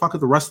see what the fuck are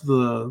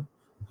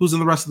who's in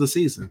the rest of the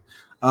season.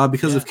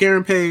 Because if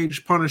Karen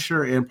Page,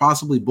 Punisher, and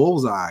possibly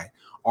Bullseye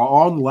are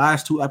all in the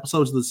last 2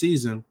 episodes of the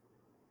season,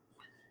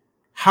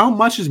 how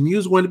much is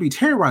Muse going to be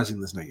terrorizing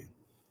this nigga?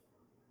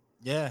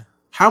 Yeah.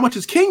 How much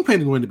is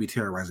Kingpin going to be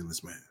terrorizing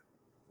this man?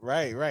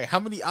 Right. How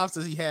many ops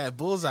does he have?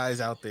 Bullseyes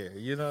out there.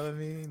 You know what I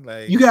mean?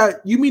 Like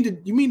you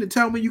mean to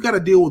tell me you got to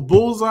deal with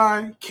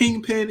Bullseye,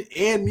 Kingpin,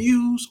 and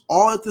Muse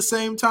all at the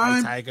same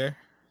time?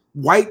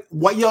 White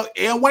Tiger.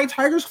 And White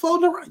Tiger's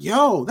floating around.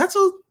 Yo, that's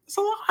a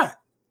lot.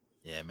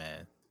 Yeah,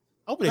 man.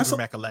 I hope they bring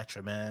back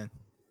Elektra, man.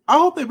 I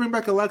hope they bring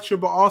back Elektra,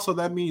 but also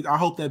I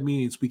hope that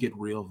means we get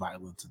real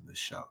violence in this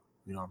show.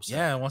 You know what I'm saying?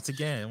 Yeah,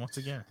 once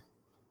again.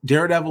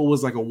 Daredevil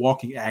was like a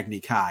walking Agni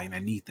Kai, and I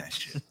need that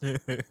shit.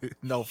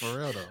 No, for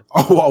real though.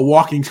 A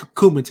walking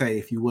Kumite,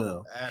 if you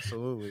will.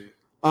 Absolutely.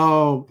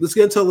 Let's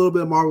get into a little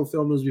bit of Marvel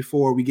film news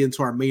before we get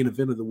into our main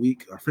event of the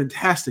week. A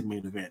fantastic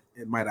main event,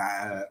 it might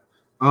I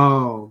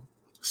add.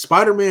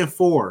 Spider-Man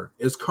 4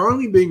 is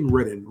currently being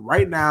written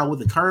right now with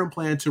the current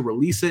plan to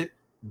release it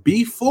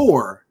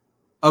before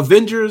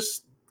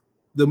Avengers,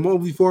 the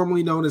movie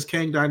formerly known as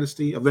Kang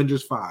Dynasty,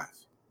 Avengers 5.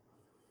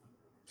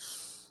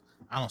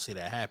 I don't see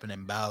that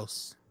happening,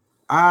 boss.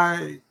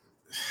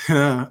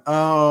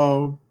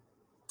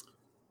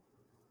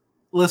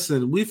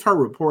 Listen, we've heard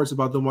reports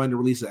about them wanting to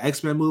release an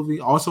X-Men movie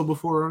also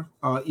before,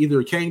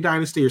 either Kang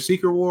Dynasty or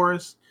Secret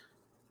Wars.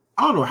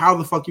 I don't know how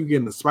the fuck you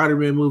getting a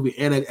Spider-Man movie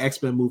and an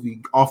X-Men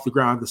movie off the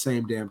ground at the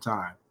same damn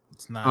time.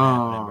 It's not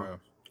happening, bro.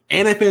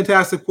 And a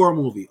Fantastic Four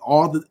movie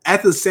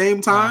at the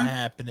same time. Not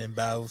happening,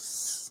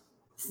 boss.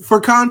 For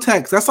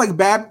context, that's like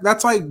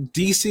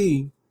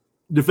DC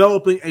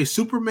developing a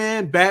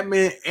Superman,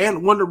 Batman,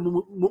 and Wonder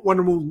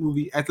Woman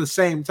movie at the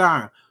same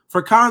time.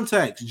 For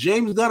context,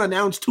 James Gunn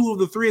announced 2 of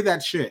the 3 of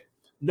that shit.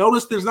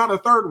 Notice there's not a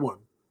third one.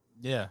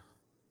 Yeah,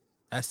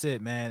 that's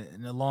it, man.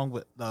 And along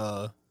with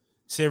the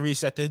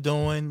series that they're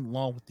doing,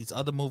 along with these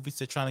other movies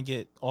they're trying to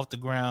get off the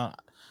ground.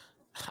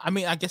 I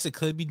mean, I guess it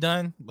could be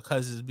done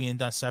because it's being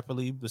done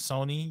separately with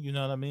Sony. You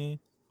know what I mean?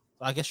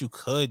 I guess you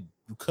could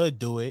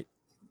do it,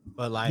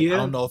 but like I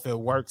don't know if it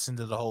works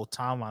into the whole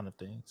timeline of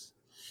things.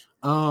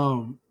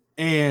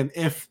 And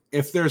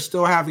if they're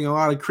still having a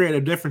lot of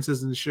creative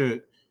differences and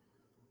shit,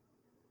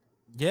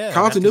 yeah,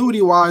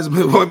 continuity wise,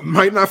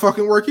 might not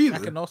fucking work either. I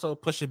can also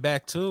push it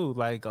back too.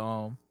 Like,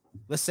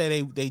 let's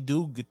say they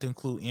do get to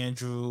include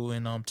Andrew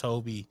and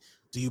Toby.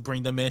 Do you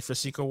bring them in for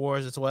Secret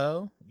Wars as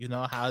well? You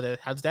know how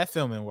does that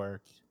filming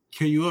work?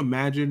 Can you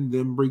imagine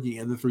them bringing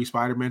in the 3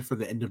 Spider-Men for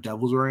the end of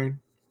Devil's Reign?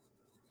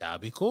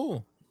 That'd be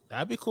cool.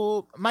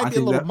 Might be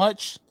a little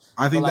much.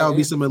 I think that would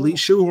be some elite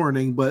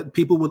shoehorning, but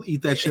people would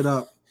eat that shit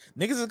up.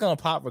 Niggas is gonna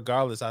pop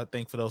regardless. I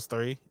think for those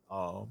 3.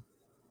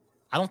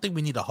 I don't think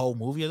we need a whole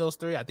movie of those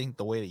 3. I think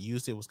the way they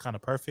used it was kind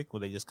of perfect, where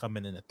they just come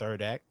in the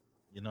 3rd act.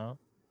 You know,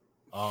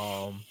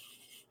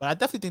 but I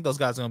definitely think those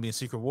guys are gonna be in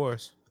Secret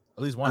Wars.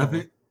 At least one of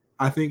them.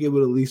 I think it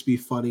would at least be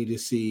funny to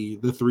see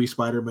the 3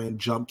 Spider-Man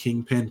jump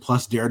Kingpin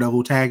plus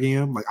Daredevil tagging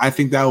him. Like, I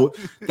think that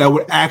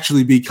would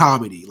actually be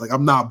comedy. Like,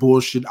 I'm not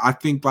bullshit. I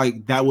think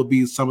like that would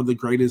be some of the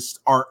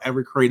greatest art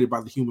ever created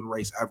by the human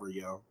race ever,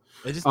 yo.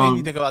 It just made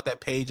me think about that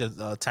page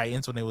of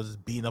Titans when they was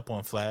beating up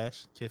on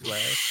Flash, Kid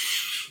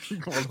Flash.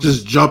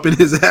 Just jumping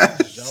his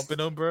ass. Jumping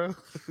him, bro.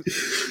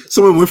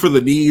 Someone went for the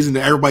knees and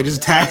everybody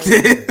just tagged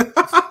it.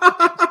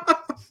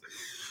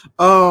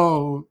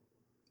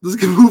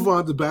 Let's move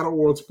on to Battle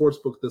World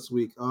Sportsbook this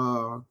week.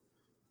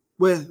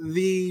 With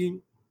the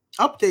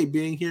update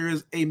being here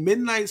is a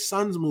Midnight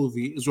Suns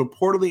movie is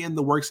reportedly in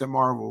the works at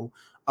Marvel,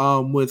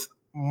 with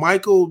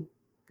Michael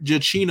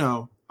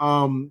Giacchino,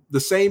 the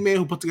same man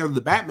who put together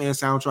the Batman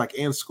soundtrack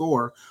and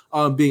score,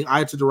 being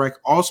eyed to direct.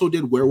 Also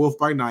did Werewolf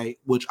by Night,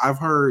 which I've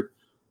heard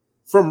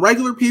from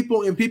regular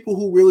people and people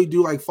who really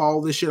do like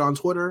follow this shit on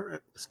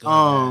Twitter.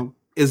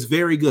 Is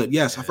very good.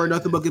 Yes, I've heard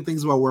nothing but good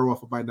things about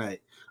Werewolf by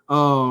Night.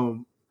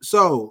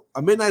 So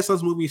a Midnight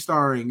Suns movie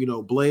starring,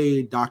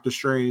 Blade, Doctor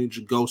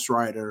Strange, Ghost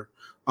Rider.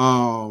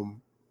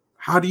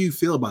 How do you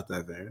feel about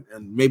that, man?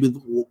 And maybe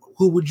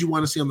who would you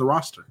want to see on the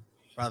roster?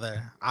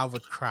 Brother, I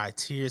would cry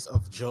tears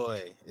of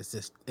joy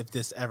if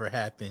this ever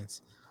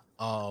happens.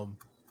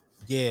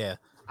 Yeah,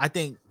 I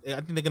think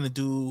they're gonna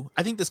do.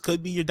 I think this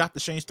could be your Doctor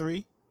Strange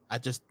 3. I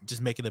just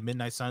make it a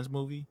Midnight Suns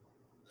movie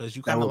because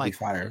you kind of like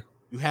fire.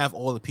 You have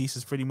all the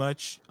pieces pretty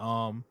much.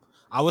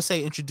 I would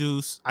say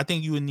introduce. I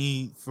think you would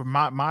need for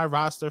my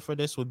roster for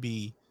this would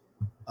be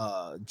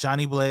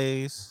Johnny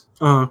Blaze,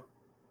 a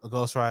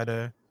Ghost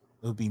Rider.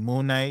 It would be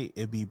Moon Knight.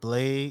 It'd be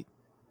Blade.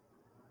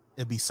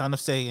 It'd be Son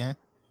of Satan.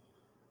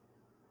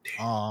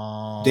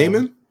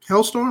 Damon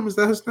Hellstorm, is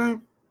that his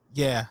name?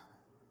 Yeah,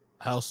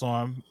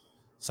 Hellstorm,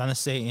 Son of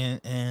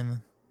Satan,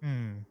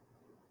 and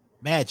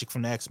Magic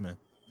from the X-Men.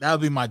 That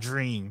would be my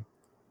dream.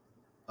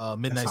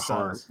 Midnight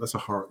Suns. That's a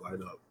hard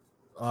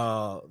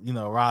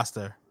lineup.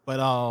 Roster. But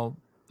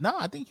no,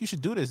 I think you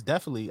should do this.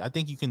 Definitely. I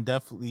think you can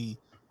definitely.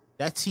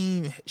 That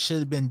team should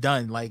have been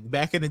done. Like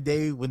back in the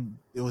day when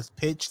it was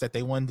pitched that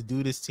they wanted to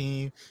do this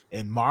team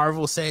and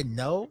Marvel said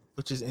no,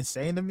 which is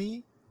insane to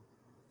me,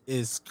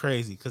 is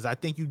crazy. Because I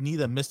think you need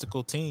a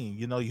mystical team.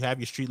 You have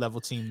your street level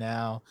team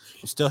now.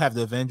 You still have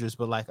the Avengers,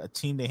 but like a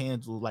team that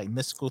handle like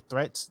mystical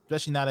threats,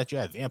 especially now that you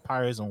have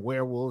vampires and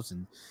werewolves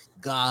and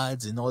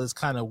gods and all this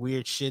kind of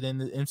weird shit in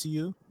the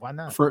MCU. Why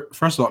not?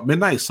 First of all,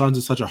 Midnight Suns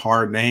is such a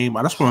hard name.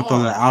 I just want to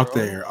throw that out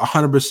there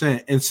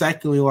 100%. And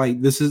secondly,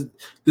 like this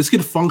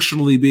could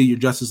functionally be your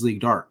Justice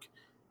League Dark.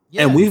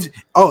 Yeah. And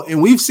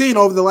we've seen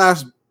over the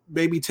last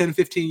maybe 10,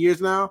 15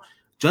 years now,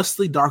 Justice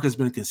League Dark has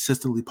been a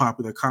consistently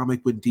popular comic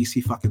when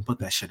DC fucking put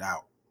that shit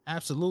out.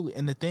 Absolutely.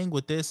 And the thing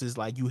with this is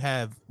like you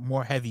have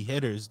more heavy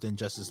hitters than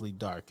Justice League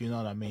Dark. You know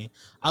what I mean?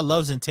 I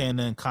love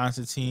Zatanna and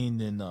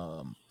Constantine and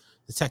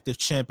Detective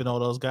Chimp and all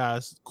those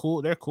guys.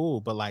 Cool, they're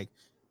cool, but like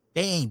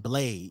they ain't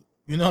Blade.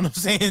 You know what I'm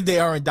saying? They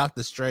aren't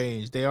Doctor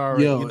Strange. They are,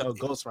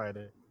 Ghost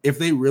Rider. If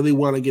they really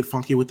want to get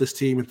funky with this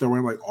team and throw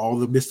in like all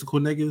the mystical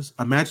niggas,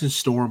 imagine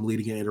Storm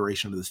leading an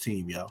iteration of this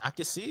team, yo. I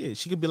can see it.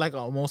 She could be like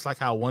almost like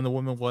how Wonder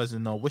Woman was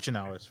in Witching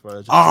Hours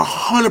for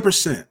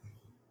 100%.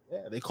 Yeah,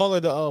 they call her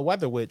the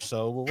Weather Witch,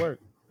 so it will work.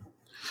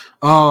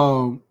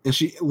 And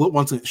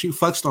she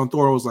flexed on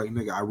Thor. Was like,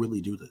 nigga, I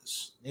really do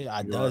this. Yeah,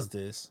 I does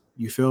this.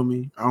 You feel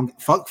me? I don't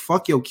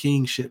fuck your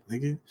king shit,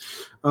 nigga.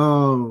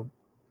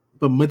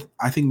 But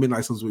I think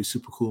Midnight Suns will be a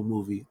super cool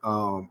movie.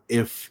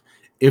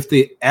 If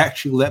they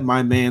actually let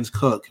my man's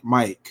cook,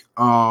 Mike,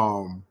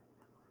 I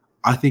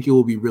think it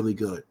will be really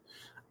good.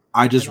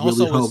 I just and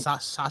really hope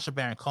Sacha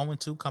Baron Cohen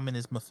too coming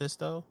as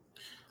Mephisto.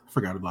 I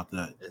forgot about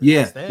that.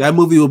 That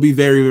movie will be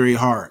very, very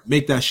hard.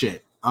 Make that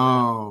shit.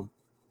 Bob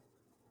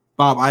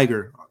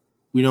Iger,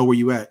 we know where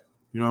you at.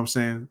 You know what I'm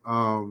saying?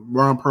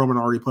 Ron Perlman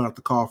already put out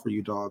the call for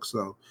you, dog.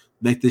 So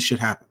make this shit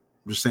happen.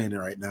 I'm just saying it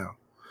right now.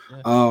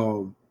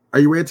 Yeah. Are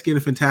you ready to get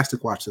a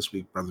fantastic watch this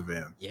week, Brother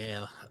Van?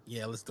 Yeah,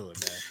 let's do it,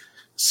 man.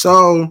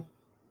 So,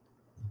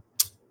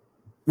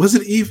 was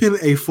it even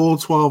a full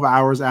 12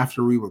 hours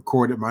after we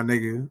recorded, my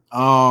nigga?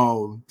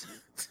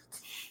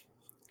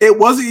 It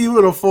wasn't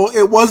even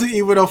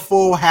a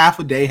full half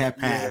a day had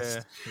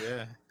passed.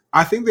 Yeah.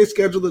 I think they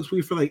scheduled the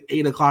tweet for like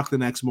 8 o'clock the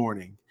next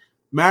morning.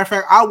 Matter of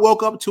fact, I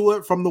woke up to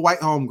it from the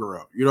White Home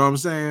Girl. You know what I'm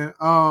saying?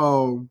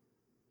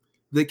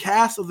 The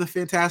cast of the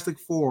Fantastic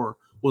Four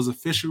was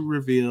officially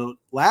revealed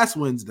last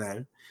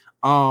Wednesday.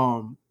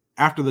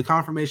 After the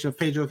confirmation of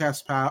Pedro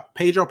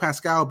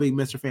Pascal being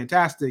Mr.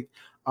 Fantastic,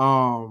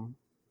 on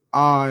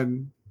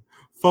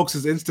folks'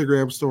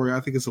 Instagram story. I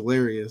think it's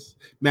hilarious.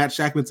 Matt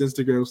Shackman's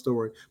Instagram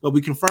story. But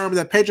we confirmed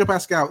that Pedro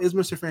Pascal is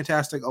Mr.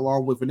 Fantastic,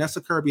 along with Vanessa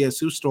Kirby as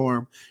Sue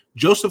Storm,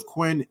 Joseph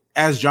Quinn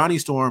as Johnny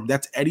Storm.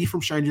 That's Eddie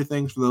from Stranger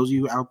Things, for those of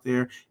you out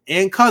there,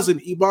 and cousin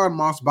Ebon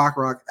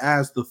Moss-Bachrach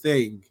as the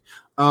Thing.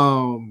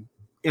 And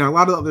a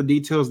lot of other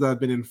details that have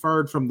been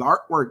inferred from the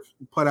artwork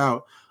put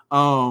out.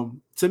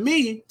 To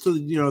me, so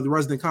the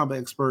resident comic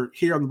expert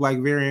here on the Black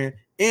Variant,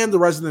 and the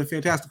resident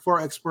Fantastic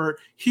Four expert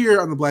here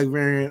on the Black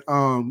Variant,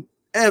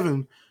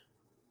 Evan,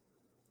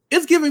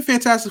 it's giving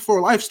Fantastic Four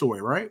a life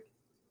story, right?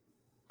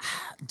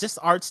 Just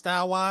art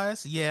style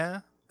wise,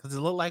 yeah, because it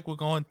looked like we're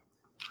going.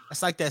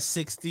 It's like that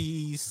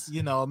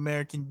 60s,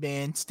 American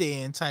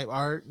Bandstand type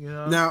art,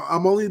 Now,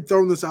 I'm only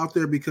throwing this out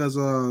there because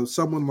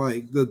someone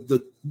like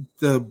the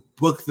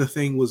book the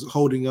Thing was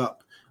holding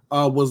up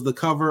was the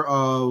cover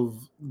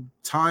of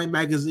Time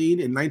magazine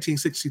in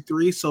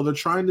 1963. So they're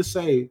trying to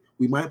say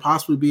we might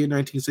possibly be in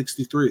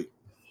 1963.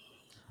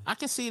 I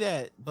can see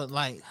that, but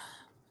like,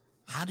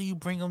 how do you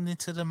bring them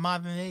into the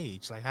modern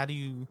age? Like, how do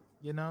you,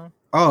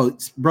 Oh,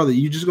 brother,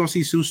 you just gonna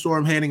see Sue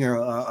Storm handing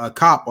a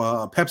cop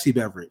a Pepsi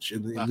beverage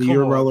in the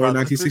year Roller in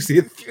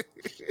 1960.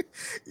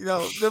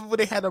 When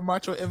they had a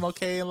march with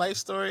MLK in Life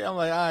Story, I'm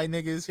like, all right,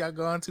 niggas, y'all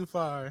going too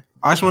far.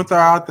 I just want to throw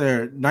out there,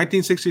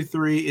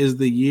 1963 is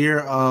the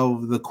year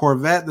of the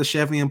Corvette, the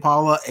Chevy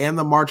Impala, and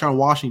the March on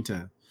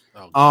Washington.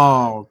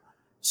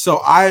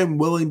 So I am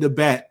willing to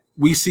bet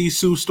we see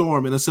Sue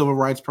Storm in a civil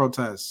rights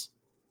protest.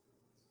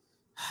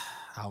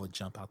 I would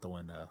jump out the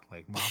window.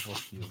 Like, Marvel,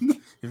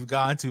 you've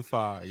gone too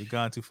far. You've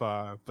gone too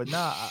far. But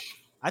nah,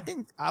 I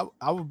think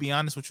I would be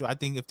honest with you. I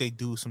think if they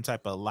do some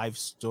type of life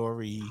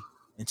story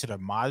into the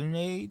modern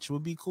age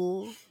would be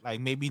cool.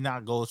 Like, maybe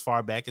not go as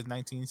far back as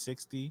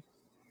 1960.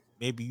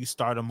 Maybe you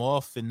start them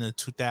off in the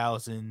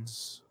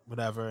 2000s,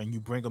 whatever, and you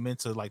bring them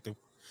into like the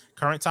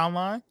current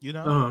timeline.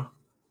 I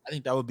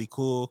think that would be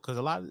cool because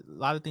a lot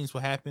of things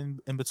will happen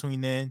in between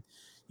then.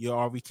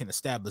 We can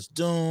establish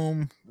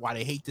Doom, why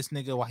they hate this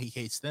nigga, why he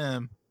hates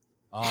them.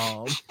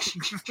 You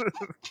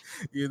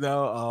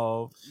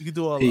can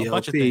do a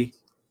bunch of things.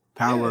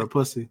 Power of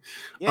pussy.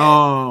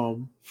 Yeah.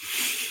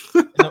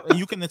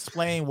 You can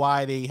explain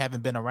why they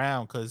haven't been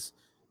around because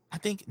I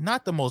think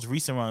not the most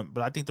recent run,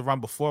 but I think the run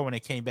before when they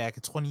came back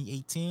in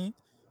 2018.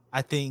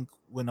 I think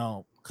when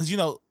because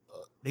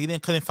they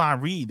couldn't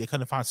find Reed, they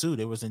couldn't find Sue,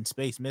 they was in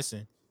space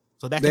missing.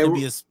 So that could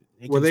be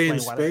were they in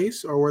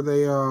space or were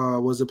they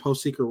was it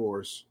post Secret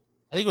Wars?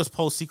 I think it was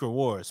post Secret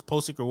Wars.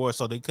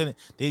 So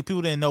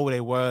people didn't know where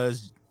they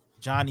was.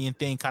 Johnny and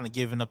Thing kind of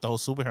giving up the whole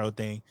superhero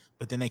thing,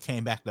 but then they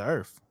came back to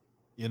Earth,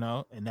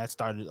 and that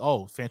started.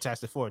 Oh,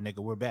 Fantastic Four, nigga,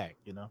 we're back.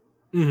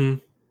 Mm-hmm.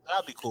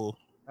 That'd be cool.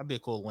 That'd be a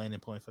cool landing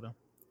point for them.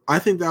 I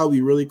think that would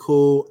be really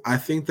cool. I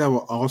think that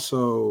would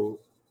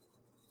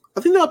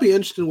be an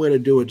interesting way to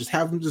do it. Just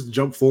have them just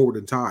jump forward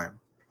in time.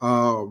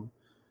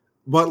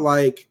 But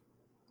like,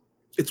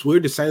 it's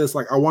weird to say this.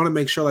 Like, I want to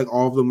make sure like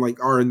all of them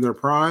like are in their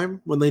prime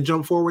when they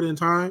jump forward in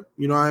time.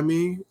 You know what I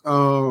mean?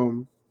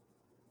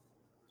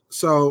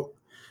 So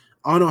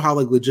I don't know how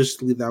like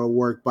logistically that would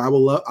work, but I would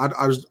love.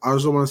 I just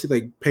want to see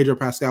like Pedro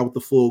Pascal with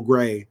the full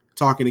gray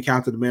talking to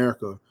Captain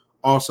America,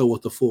 also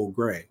with the full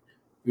gray.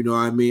 You know what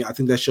I mean? I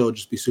think that show would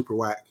just be super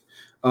whack.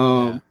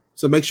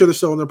 So make sure they're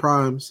still in their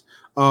primes.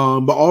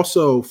 But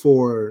also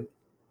for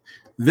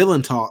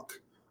villain talk,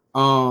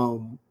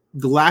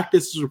 Galactus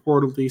is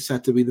reportedly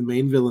set to be the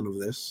main villain of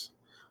this.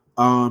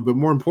 But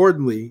more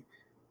importantly,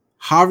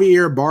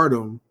 Javier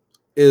Bardem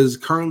is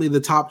currently the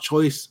top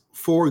choice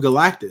for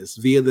Galactus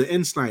via the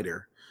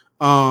Insnider.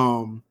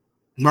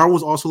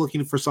 Marvel's also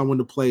looking for someone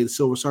to play the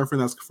Silver Surfer,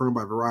 and that's confirmed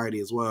by Variety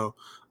as well.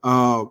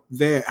 How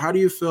do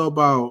you feel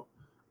about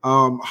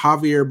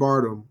Javier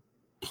Bardem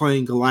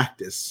playing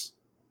Galactus?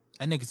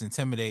 That nigga's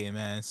intimidating,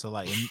 man. So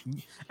like,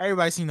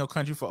 everybody seen No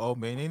Country for Old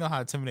Men. They know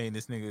how intimidating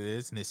this nigga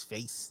is in his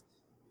face.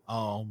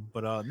 I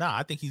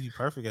think he'd be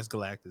perfect as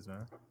Galactus,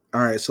 man.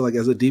 All right, so like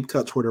as a deep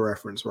cut Twitter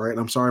reference, right? And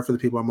I'm sorry for the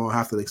people I'm gonna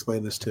have to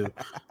explain this to,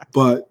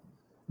 but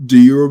do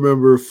you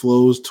remember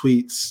Flo's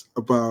tweets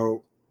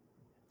about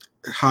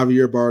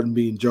Javier Bardem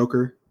being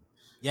Joker?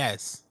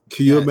 Yes.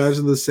 Can you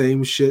imagine the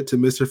same shit to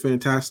Mr.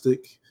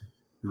 Fantastic?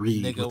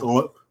 Read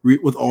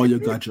with all your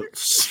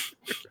gadgets.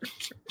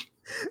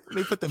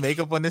 They put the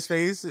makeup on his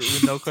face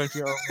with No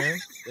Country Old Men.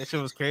 That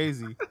shit was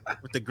crazy.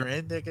 With the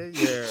grin, nigga.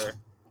 Yeah.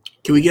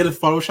 Can we get a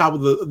Photoshop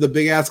of the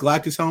big ass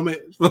Galactus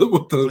helmet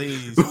with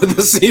Please.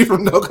 the scene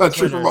from No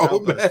Country for Twitter,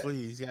 Old Men?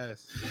 please,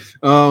 yes.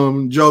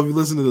 Joe, if you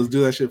listen to this,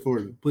 do that shit for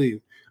me,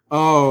 please.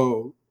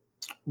 Oh,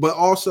 but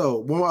also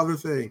one other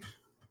thing: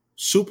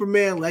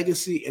 Superman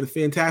Legacy and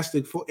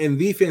Fantastic Four, and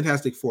the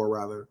Fantastic Four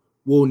rather,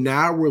 will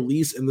now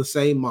release in the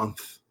same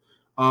month.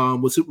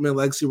 With Superman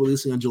Legacy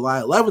releasing on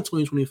July 11th,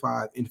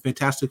 2025, and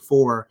Fantastic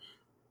Four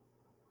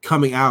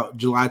coming out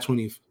July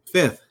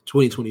 25th,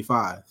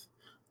 2025.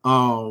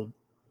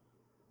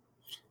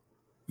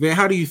 Van,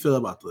 how do you feel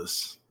about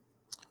this?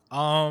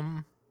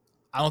 I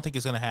don't think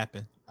it's gonna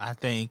happen. I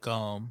think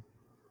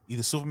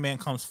either Superman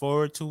comes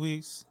forward 2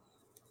 weeks,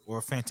 or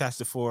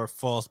Fantastic Four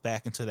falls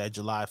back into that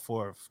July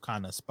 4th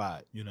kind of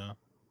spot. You know,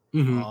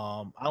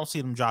 I don't see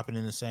them dropping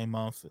in the same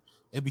month.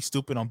 It'd be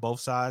stupid on both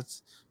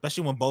sides,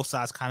 especially when both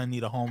sides kind of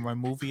need a home run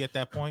movie at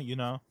that point. You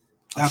know,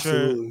 I'm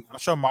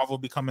sure Marvel will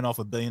be coming off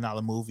 $1 billion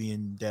movie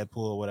in Deadpool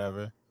or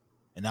whatever,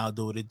 and that'll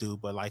do what it do.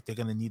 But like, they're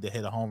gonna need to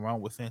hit a home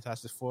run with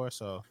Fantastic Four,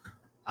 so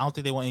I don't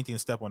think they want anything to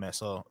step on that.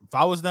 So if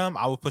I was them,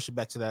 I would push it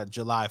back to that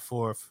July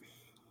 4th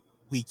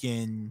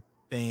weekend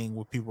thing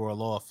where people are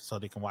off, so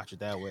they can watch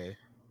it that way.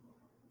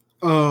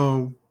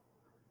 I'll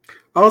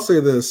say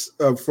this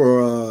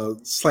for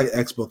slight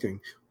X booking,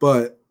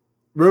 but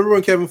remember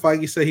when Kevin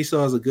Feige said he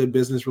still has a good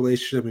business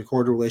relationship and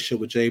cordial relationship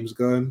with James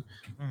Gunn?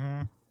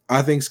 Mm-hmm.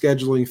 I think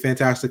scheduling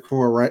Fantastic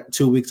Four right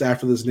 2 weeks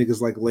after this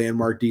nigga's like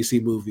landmark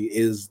DC movie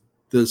is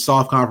the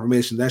soft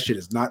confirmation that shit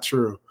is not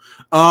true.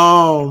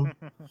 I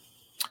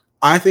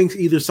think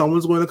either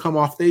someone's going to come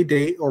off their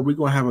date or we're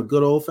going to have a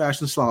good old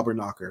fashioned slobber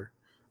knocker.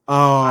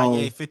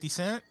 50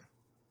 Cent.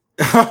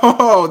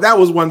 Oh, that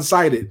was one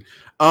sided.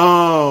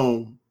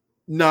 Nah,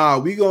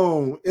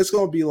 it's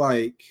gonna be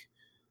like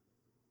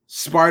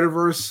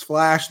Spider-Verse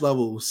Flash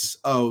levels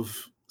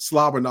of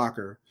slobber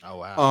knocker. Oh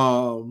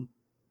wow.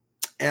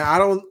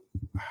 And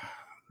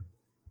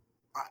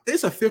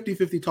it's a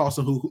 50-50 toss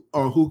on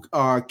who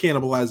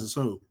cannibalizes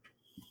who.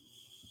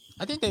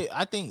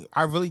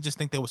 I really just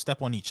think they would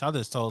step on each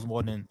other's toes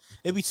more than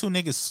it'd be two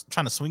niggas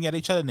trying to swing at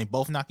each other and they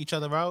both knock each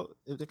other out.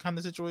 The kind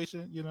of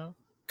situation, you know?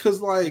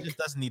 Because like it just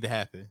doesn't need to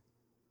happen.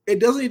 It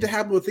doesn't need to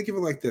happen, but think of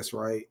it like this,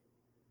 right?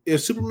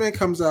 If Superman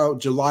comes out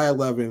July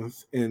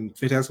 11th and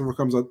Fantastic Four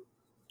comes out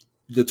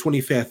the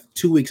 25th,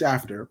 2 weeks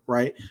after,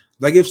 right?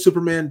 That gives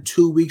Superman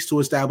 2 weeks to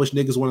establish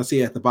niggas want to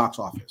see it at the box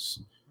office,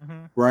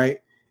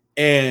 right?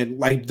 And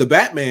like the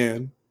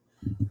Batman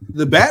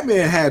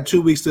had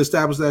 2 weeks to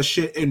establish that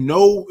shit, and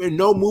no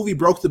movie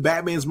broke the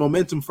Batman's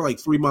momentum for like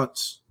 3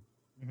 months.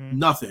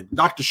 Nothing.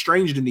 Doctor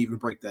Strange didn't even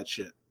break that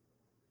shit.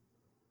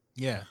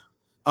 Yeah.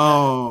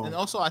 And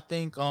also I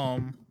think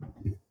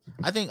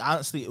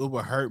honestly it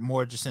would hurt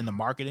more just in the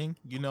marketing,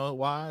 you know,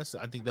 wise.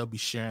 I think they'll be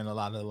sharing a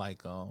lot of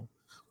like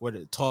where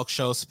the talk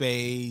show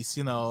space,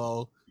 you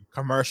know,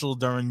 commercial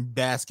during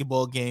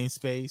basketball game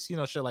space, you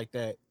know, shit like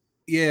that.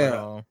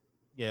 Yeah.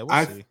 But,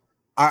 we'll see.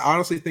 I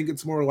honestly think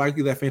it's more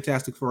likely that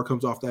Fantastic Four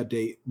comes off that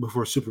date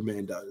before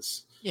Superman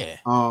does. Yeah.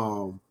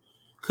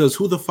 Because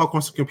who the fuck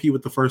wants to compete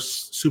with the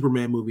first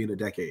Superman movie in a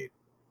decade?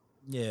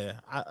 Yeah.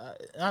 I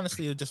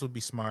honestly, it just would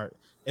be smart.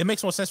 It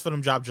makes more sense for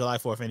them to drop July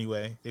 4th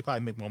anyway. They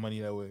probably make more money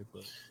that way,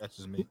 but that's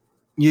just me.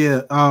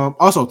 Yeah.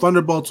 Also,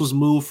 Thunderbolts was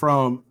moved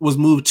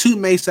to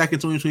May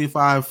 2nd,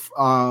 2025.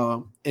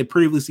 It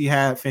previously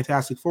had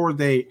Fantastic Four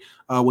date,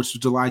 which was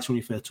July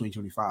 25th,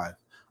 2025.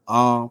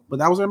 But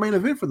that was our main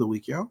event for the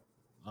week, yo.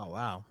 Oh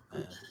wow,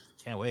 man.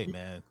 Can't wait,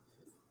 man.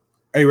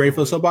 Are you ready for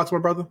the soapbox, my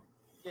brother?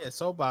 Yeah,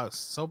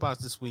 soapbox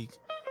this week.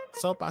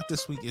 Soapbox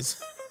this week is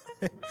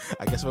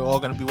I guess we're all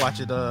gonna be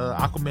watching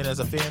Aquaman as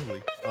a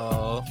family.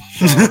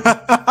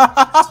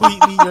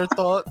 Tweet me your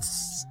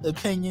thoughts,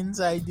 opinions,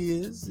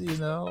 ideas, you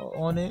know,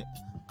 on it.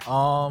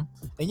 And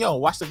yo,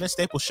 watch the Vince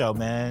Staples show,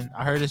 man.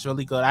 I heard it's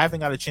really good. I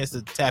haven't got a chance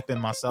to tap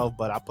in myself,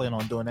 but I plan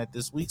on doing that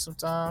this week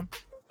sometime.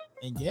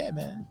 And yeah,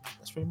 man,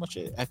 that's pretty much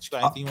it.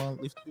 Actually, got anything you want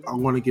to leave? I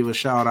want to give a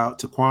shout out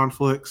to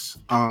Quanflix,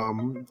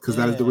 because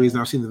that is the reason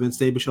I've seen the Vince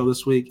Staples show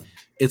this week.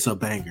 It's a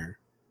banger.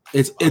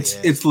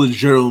 It's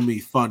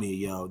legitimately funny,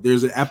 yo.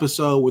 There's an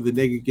episode where the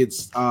nigga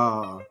gets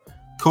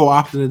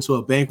co-opted into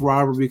a bank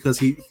robbery because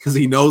he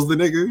knows the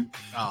nigga.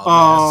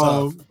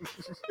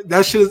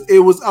 That shit it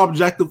was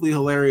objectively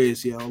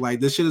hilarious, yo. Like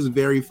this shit is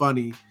very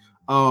funny.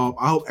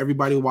 I hope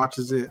everybody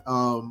watches it.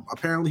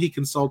 Apparently he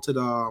consulted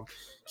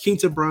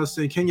Keaton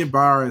Brunson. Kenya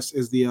Barris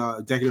is the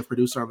executive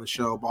producer on the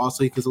show, but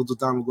also he consulted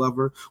Donald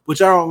Glover,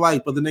 which I don't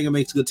like, but the nigga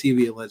makes good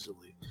TV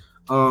allegedly.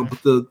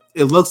 But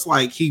it looks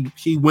like he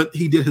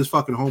did his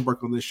fucking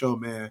homework on this show,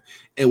 man.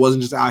 It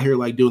wasn't just out here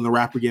like doing the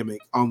rapper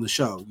gimmick on the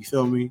show. You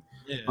feel me?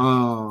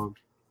 Yeah.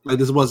 Like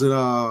this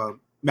wasn't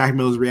Mac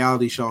Miller's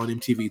reality show on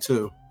MTV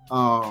too.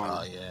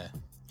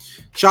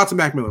 Shout out to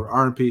Mac Miller,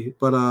 R&P.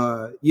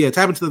 But yeah,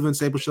 tap into the Vince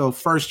Staples show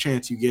first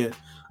chance you get.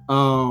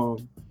 But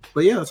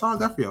yeah, that's all I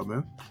got for y'all,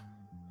 man.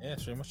 Yeah,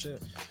 that's pretty much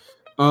it.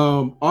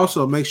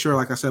 Also, make sure,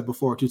 like I said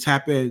before, to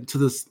tap into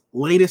this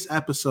latest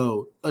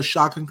episode of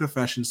Shotgun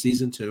Confession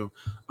Season 2,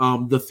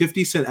 the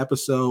 50 Cent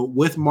episode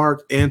with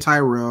Mark and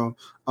Tyrell.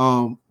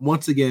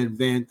 Once again,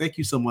 Van, thank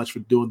you so much for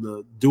doing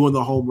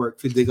the homework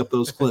to dig up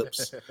those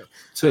clips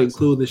to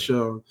include the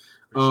show.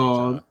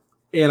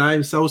 And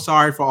I'm so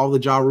sorry for all the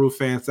Ja Rule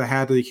fans that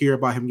had to hear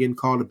about him getting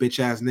called a bitch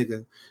ass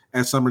nigga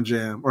at Summer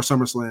Jam or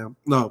SummerSlam.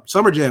 No,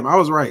 Summer Jam. I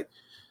was right.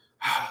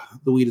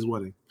 The weed is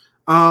winning.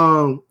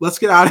 Let's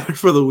get out of here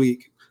for the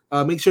week.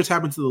 Make sure to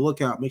tap into the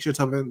Lookout. Make sure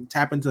to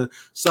tap into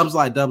Subs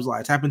Lie, Dubs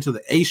Lie. Tap into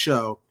the A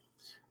Show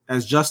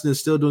as Justin is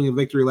still doing a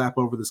victory lap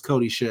over this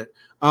Cody shit.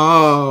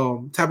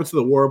 Tap into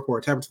the War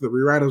Report. Tap into the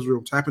Rewriters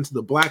Room. Tap into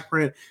the Black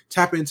Print.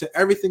 Tap into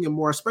everything and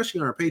more,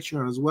 especially on our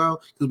Patreon as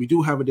well, because we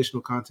do have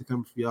additional content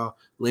coming for y'all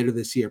later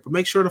this year. But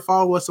make sure to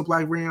follow us at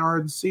Black Variant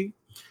RNC.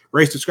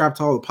 Rate, subscribe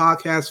to all the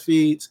podcast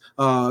feeds.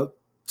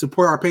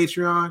 Support our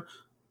Patreon.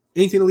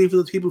 Anything to leave for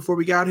the people before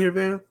we get out here,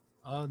 Van?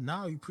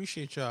 No, we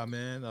appreciate y'all,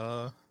 man.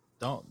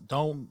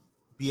 Don't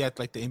be at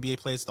like the NBA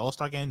players, the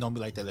All-Star game. Don't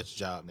be like that. That's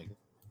your job, nigga.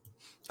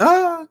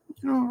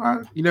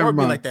 You never be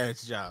mind. like that.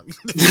 It's your job.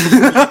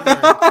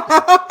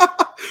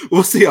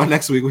 We'll see y'all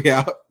next week. We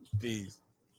out. Peace.